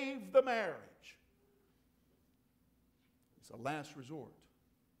save the marriage. It's a last resort.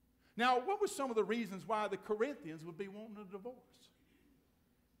 Now, what were some of the reasons why the Corinthians would be wanting a divorce?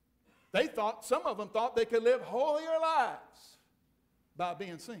 Some of them thought they could live holier lives by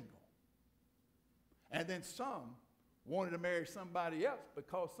being single. And then some wanted to marry somebody else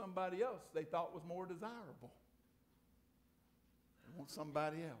because somebody else they thought was more desirable. They want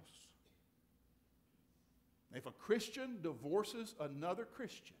somebody else. If a Christian divorces another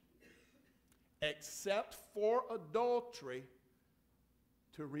Christian, except for adultery,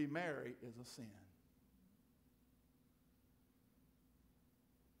 to remarry is a sin.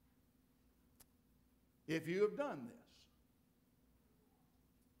 If you have done this,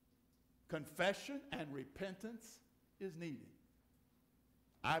 confession and repentance is needed.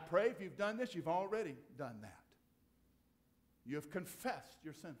 I pray if you've done this, you've already done that. You have confessed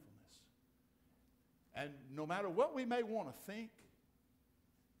your sinfulness. And no matter what we may want to think,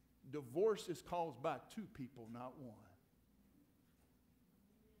 divorce is caused by two people, not one.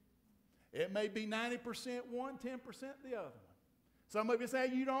 It may be 90% one, 10% the other one. Some of you say,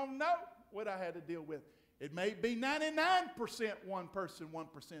 you don't know what I had to deal with. It may be 99% one person, 1%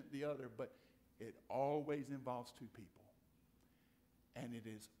 the other, but it always involves two people. And it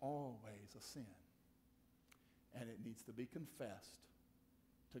is always a sin. And it needs to be confessed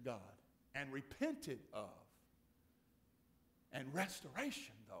to God and repented of. And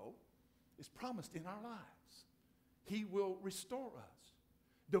restoration, though, is promised in our lives. He will restore us.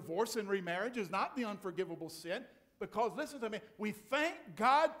 Divorce and remarriage is not the unforgivable sin because, listen to me, we thank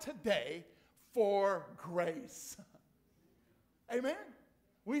God today for grace. Amen?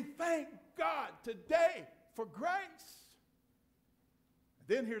 We thank God today for grace.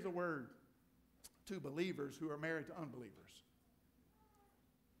 Then here's a word to believers who are married to unbelievers.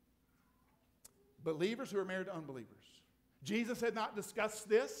 Believers who are married to unbelievers. Jesus had not discussed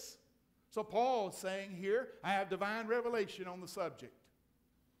this, so Paul is saying here, I have divine revelation on the subject.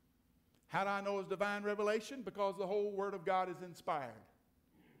 How do I know it's divine revelation? Because the whole Word of God is inspired.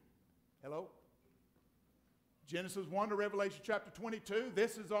 Hello? Genesis 1 to Revelation chapter 22,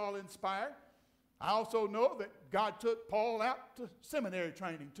 this is all inspired. I also know that God took Paul out to seminary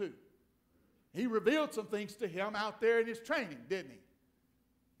training too. He revealed some things to him out there in his training, didn't he?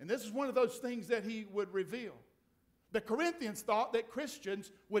 And this is one of those things that he would reveal. The Corinthians thought that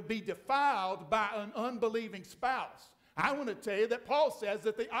Christians would be defiled by an unbelieving spouse. I want to tell you that Paul says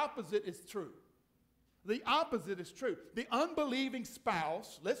that the opposite is true. The opposite is true. The unbelieving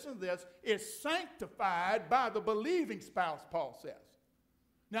spouse, listen to this, is sanctified by the believing spouse, Paul says.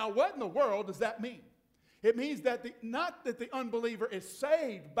 Now, what in the world does that mean? It means that not that the unbeliever is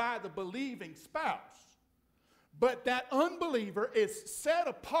saved by the believing spouse, but that unbeliever is set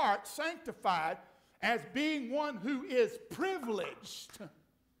apart, sanctified, as being one who is privileged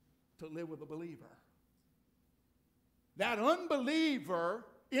to live with a believer. That unbeliever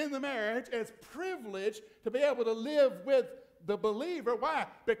in the marriage is privileged to be able to live with the believer. Why?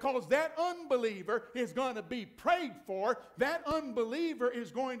 Because that unbeliever is going to be prayed for. That unbeliever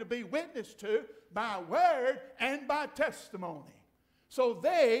is going to be witnessed to by word and by testimony. So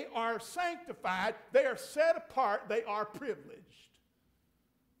they are sanctified. They are set apart. They are privileged.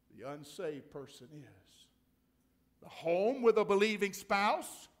 The unsaved person is. The home with a believing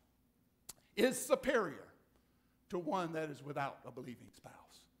spouse is superior to one that is without a believing spouse.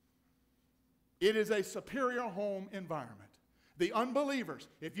 It is a superior home environment. The unbelievers,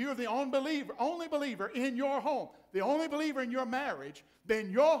 if you're the only believer in your home, the only believer in your marriage,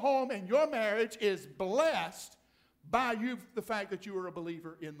 then your home and your marriage is blessed by you, the fact that you are a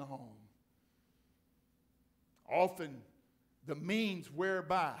believer in the home. Often, the means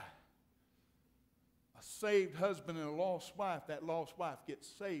whereby a saved husband and a lost wife, that lost wife gets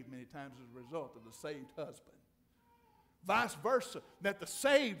saved many times as a result of the saved husband. Vice versa, that the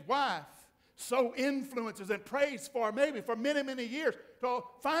saved wife so influences and prays for maybe for many, many years till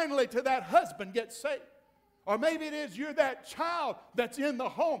finally to that husband gets saved. Or maybe it is you're that child that's in the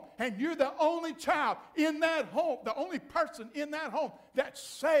home and you're the only child in that home, the only person in that home that's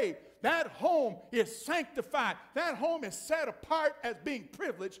saved. That home is sanctified. That home is set apart as being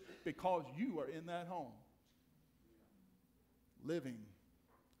privileged because you are in that home. Living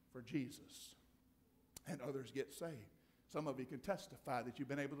for Jesus. And others get saved. Some of you can testify that you've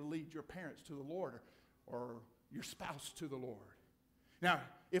been able to lead your parents to the Lord, or your spouse to the Lord. Now,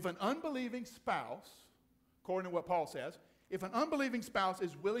 if an unbelieving spouse, according to what Paul says, if an unbelieving spouse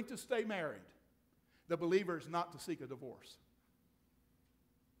is willing to stay married, the believer is not to seek a divorce.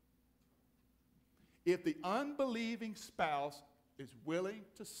 If the unbelieving spouse is willing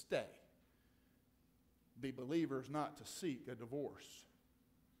to stay, the believer is not to seek a divorce.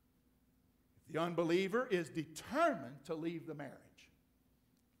 If the unbeliever is determined to leave the marriage,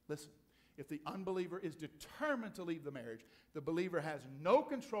 listen, if the unbeliever is determined to leave the marriage, the believer has no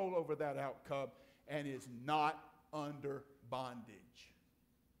control over that outcome and is not under bondage.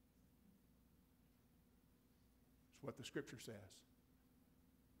 That's what the Scripture says.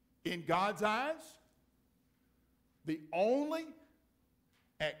 In God's eyes, the only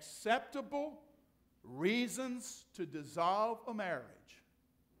acceptable reasons to dissolve a marriage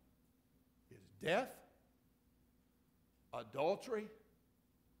is death, adultery,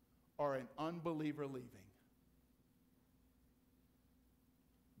 or an unbeliever leaving.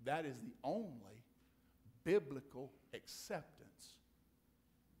 That is the only biblical acceptance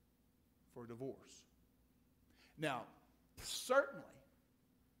for divorce. Now, certainly,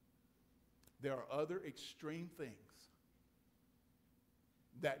 there are other extreme things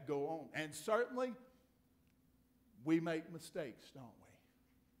that go on. And certainly, we make mistakes, don't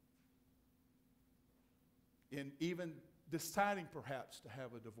we? In even deciding perhaps to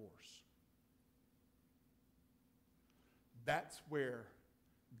have a divorce. That's where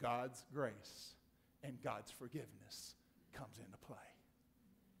God's grace and God's forgiveness comes into play.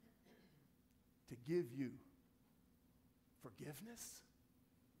 To give you forgiveness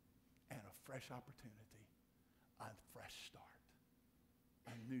and a fresh opportunity, a fresh start,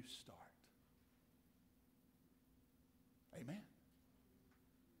 a new start. Amen.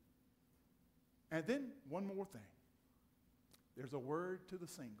 And then one more thing. There's a word to the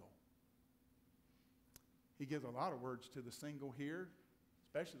single. He gives a lot of words to the single here,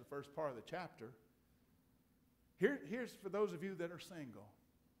 especially the first part of the chapter. Here's for those of you that are single.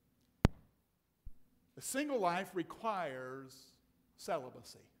 The single life requires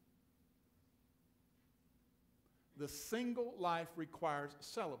celibacy. The single life requires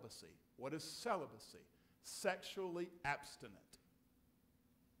celibacy. What is celibacy? Sexually abstinent.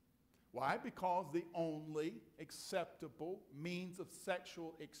 Why? Because the only acceptable means of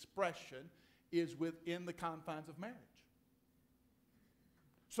sexual expression is within the confines of marriage.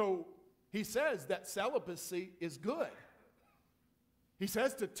 So he says that celibacy is good. He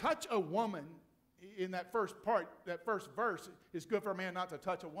says to touch a woman in that first part, that first verse, it's good for a man not to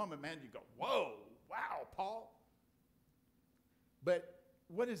touch a woman. Man, you go, whoa, wow, Paul. But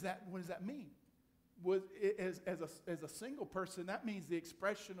what does that mean? As a single person, that means the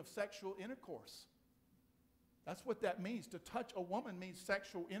expression of sexual intercourse. That's what that means. To touch a woman means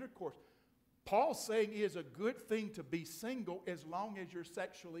sexual intercourse. Paul's saying it is a good thing to be single as long as you're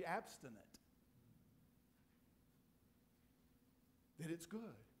sexually abstinent. That it's good.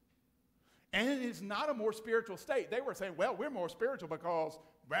 And it is not a more spiritual state. They were saying, well, we're more spiritual because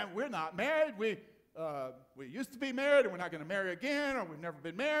we're not married. We used to be married and we're not going to marry again, or we've never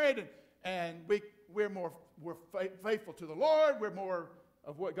been married, and we're faithful to the Lord. We're more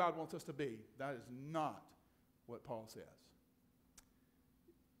of what God wants us to be. That is not what Paul says.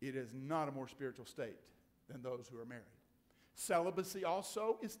 It is not a more spiritual state than those who are married. Celibacy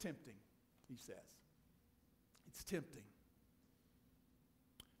also is tempting, he says. It's tempting.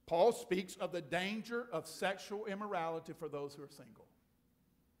 Paul speaks of the danger of sexual immorality for those who are single.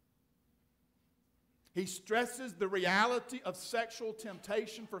 He stresses the reality of sexual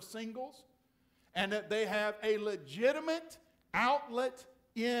temptation for singles and that they have a legitimate outlet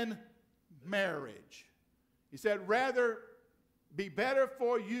in marriage. He said, rather be better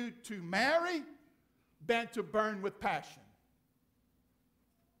for you to marry than to burn with passion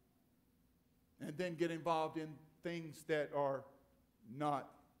and then get involved in things that are not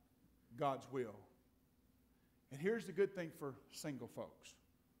God's will. And here's the good thing for single folks.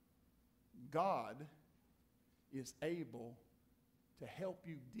 God is able to help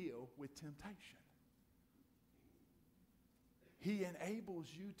you deal with temptation. He enables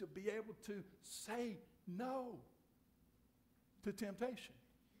you to be able to say no to temptation.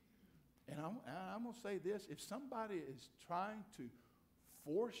 And I'm going to say this. If somebody is trying to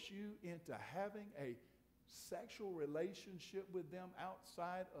force you into having a sexual relationship with them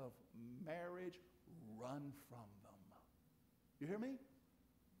outside of marriage, run from them. You hear me?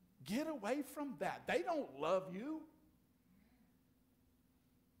 Get away from that. They don't love you.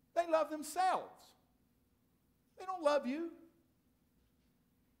 They love themselves. They don't love you.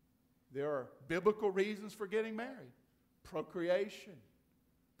 There are biblical reasons for getting married. Procreation,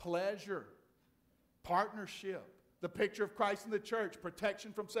 pleasure, partnership, the picture of Christ in the church,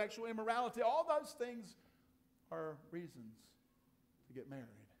 protection from sexual immorality. All those things are reasons to get married.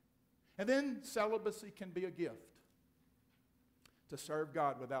 And then celibacy can be a gift to serve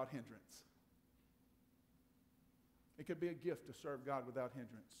God without hindrance. It could be a gift to serve God without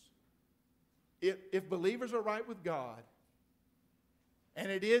hindrance. If believers are right with God,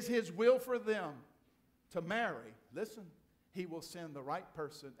 and it is His will for them to marry, listen, He will send the right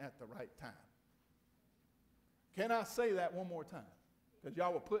person at the right time. Can I say that one more time? Because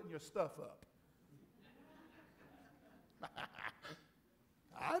y'all were putting your stuff up.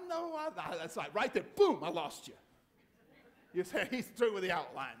 I know, that's like right there, boom, I lost you. You say, he's through with the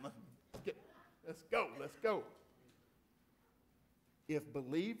outline. Let's go. If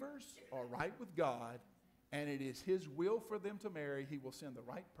believers are right with God, and it is His will for them to marry, He will send the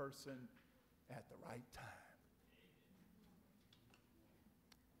right person at the right time.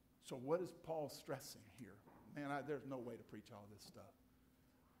 So what is Paul stressing here? Man, there's no way to preach all this stuff.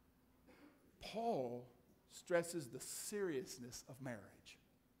 Paul stresses the seriousness of marriage.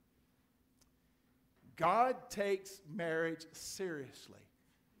 God takes marriage seriously.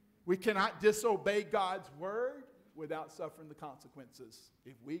 We cannot disobey God's word without suffering the consequences.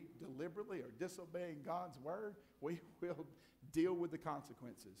 If we deliberately are disobeying God's word, we will deal with the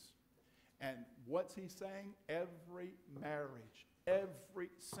consequences. And what's he saying? Every marriage, every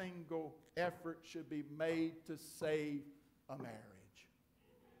single effort should be made to save a marriage.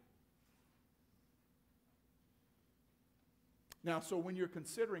 Now, so when you're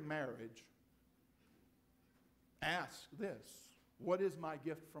considering marriage, ask this: what is my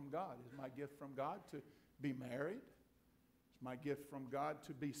gift from God? Is my gift from God to be married? Is my gift from God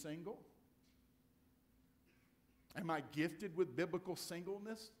to be single? Am I gifted with biblical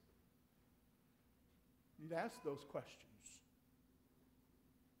singleness? You'd ask those questions.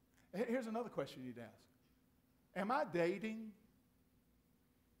 Here's another question you'd ask. Am I dating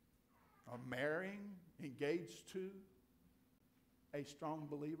or marrying, engaged to a strong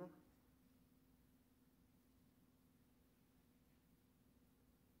believer?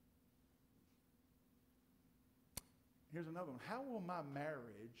 Here's another one. How will my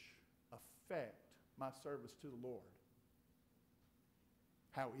marriage affect my service to the Lord?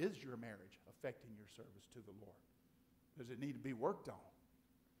 How is your marriage affecting your service to the Lord? Does it need to be worked on?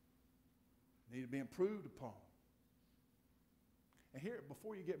 Need to be improved upon? And here,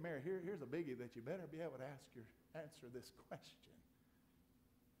 before you get married, here's a biggie that you better be able to answer this question.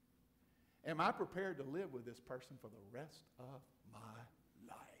 Am I prepared to live with this person for the rest of my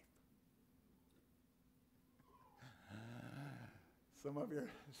life? Some of you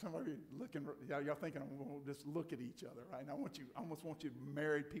looking, y'all thinking, we'll just look at each other, right? And I almost want you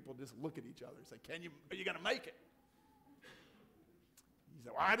married people just look at each other and say, are you going to make it? You say,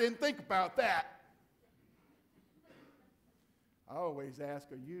 well, I didn't think about that. I always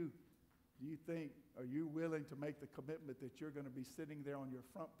ask, are you willing to make the commitment that you're going to be sitting there on your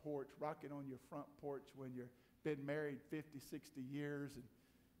front porch, rocking on your front porch when you've been married 50, 60 years and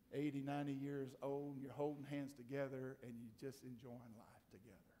 80, 90 years old, and you're holding hands together and you're just enjoying life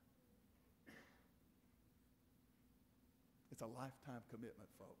together? It's a lifetime commitment,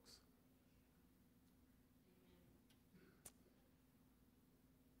 folks.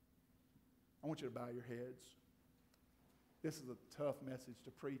 I want you to bow your heads. This is a tough message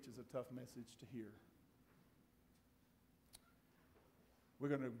to preach. It's a tough message to hear. We're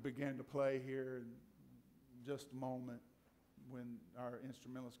going to begin to play here in just a moment when our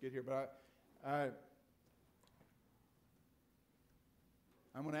instrumentalists get here. But I'm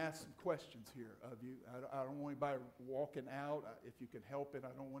going to ask some questions here of you. I don't want anybody walking out. If you can help it,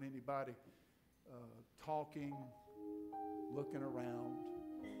 I don't want anybody talking, looking around.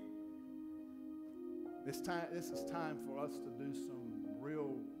 This is time for us to do some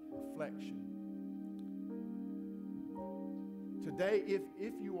real reflection. Today,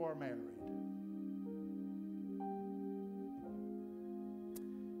 if you are married,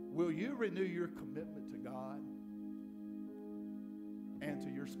 will you renew your commitment to God and to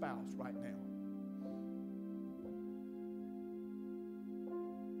your spouse right now?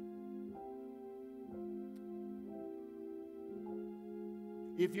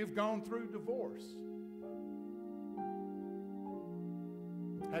 If you've gone through divorce,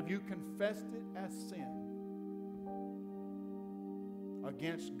 have you confessed it as sin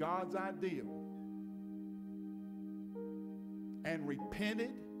against God's ideal and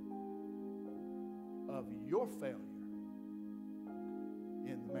repented of your failure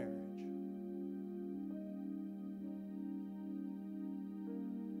in the marriage?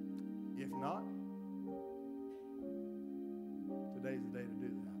 If not, today's the day to do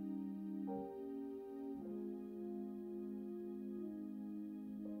that.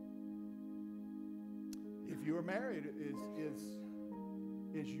 If you are married,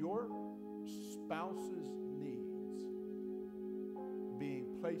 is your spouse's needs being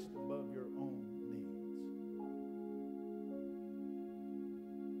placed above your own needs?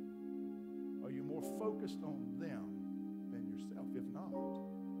 Are you more focused on them than yourself? If not,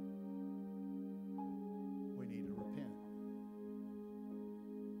 we need to repent.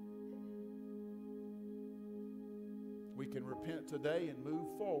 We can repent today and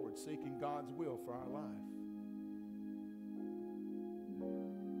move forward seeking God's will for our life.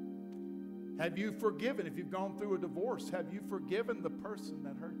 Have you forgiven? If you've gone through a divorce, have you forgiven the person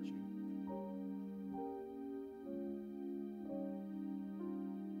that hurt you?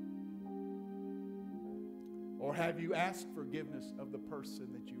 Or have you asked forgiveness of the person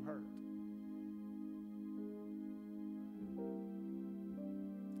that you hurt?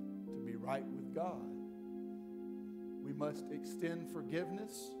 To be right with God, we must extend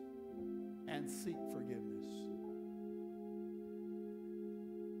forgiveness and seek forgiveness.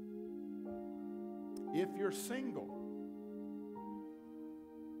 If you're single,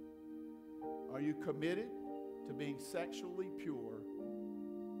 are you committed to being sexually pure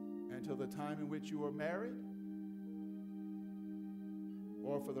until the time in which you are married,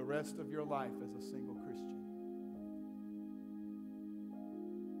 or for the rest of your life as a single Christian?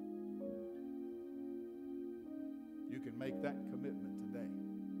 You can make that commitment today.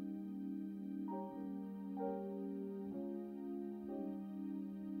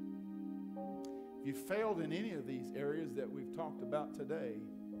 If you failed in any of these areas that we've talked about today,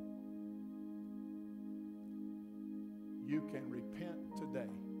 you can repent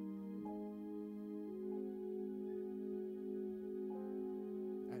today.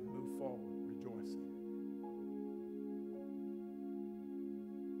 And move forward rejoicing.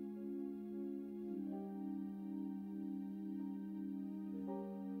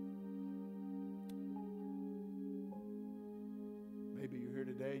 Maybe you're here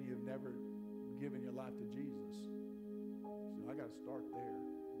today and you've never given your life to Jesus. So I got to start there.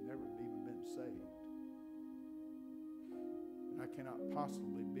 Never even been saved. And I cannot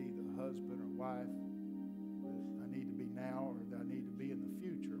possibly be the husband or wife that I need to be now or that I need to be in the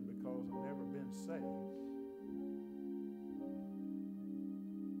future because I've never been saved.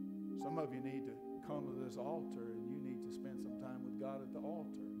 Some of you need to come to this altar and you need to spend some time with God at the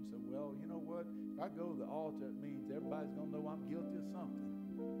altar. You say, well, you know what? If I go to the altar, it means everybody's going to know I'm guilty of something.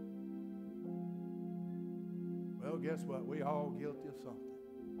 Well, guess what? We all guilty of something.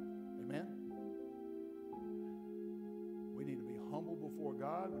 Amen? We need to be humble before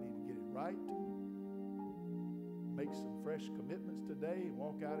God. We need to get it right. Make some fresh commitments today and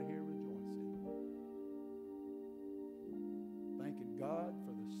walk out of here rejoicing. Thanking God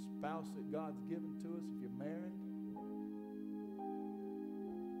for the spouse that God's given to us if you're married.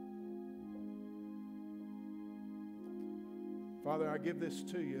 Father, I give this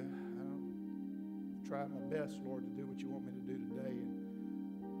to you. Try my best, Lord, to do what you want me to do today. And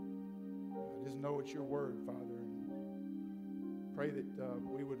I just know it's your word, Father. And pray that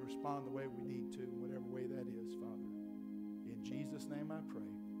we would respond the way we need to, in whatever way that is, Father. In Jesus' name I pray.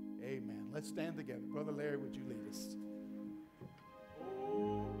 Amen. Let's stand together. Brother Larry, would you lead us?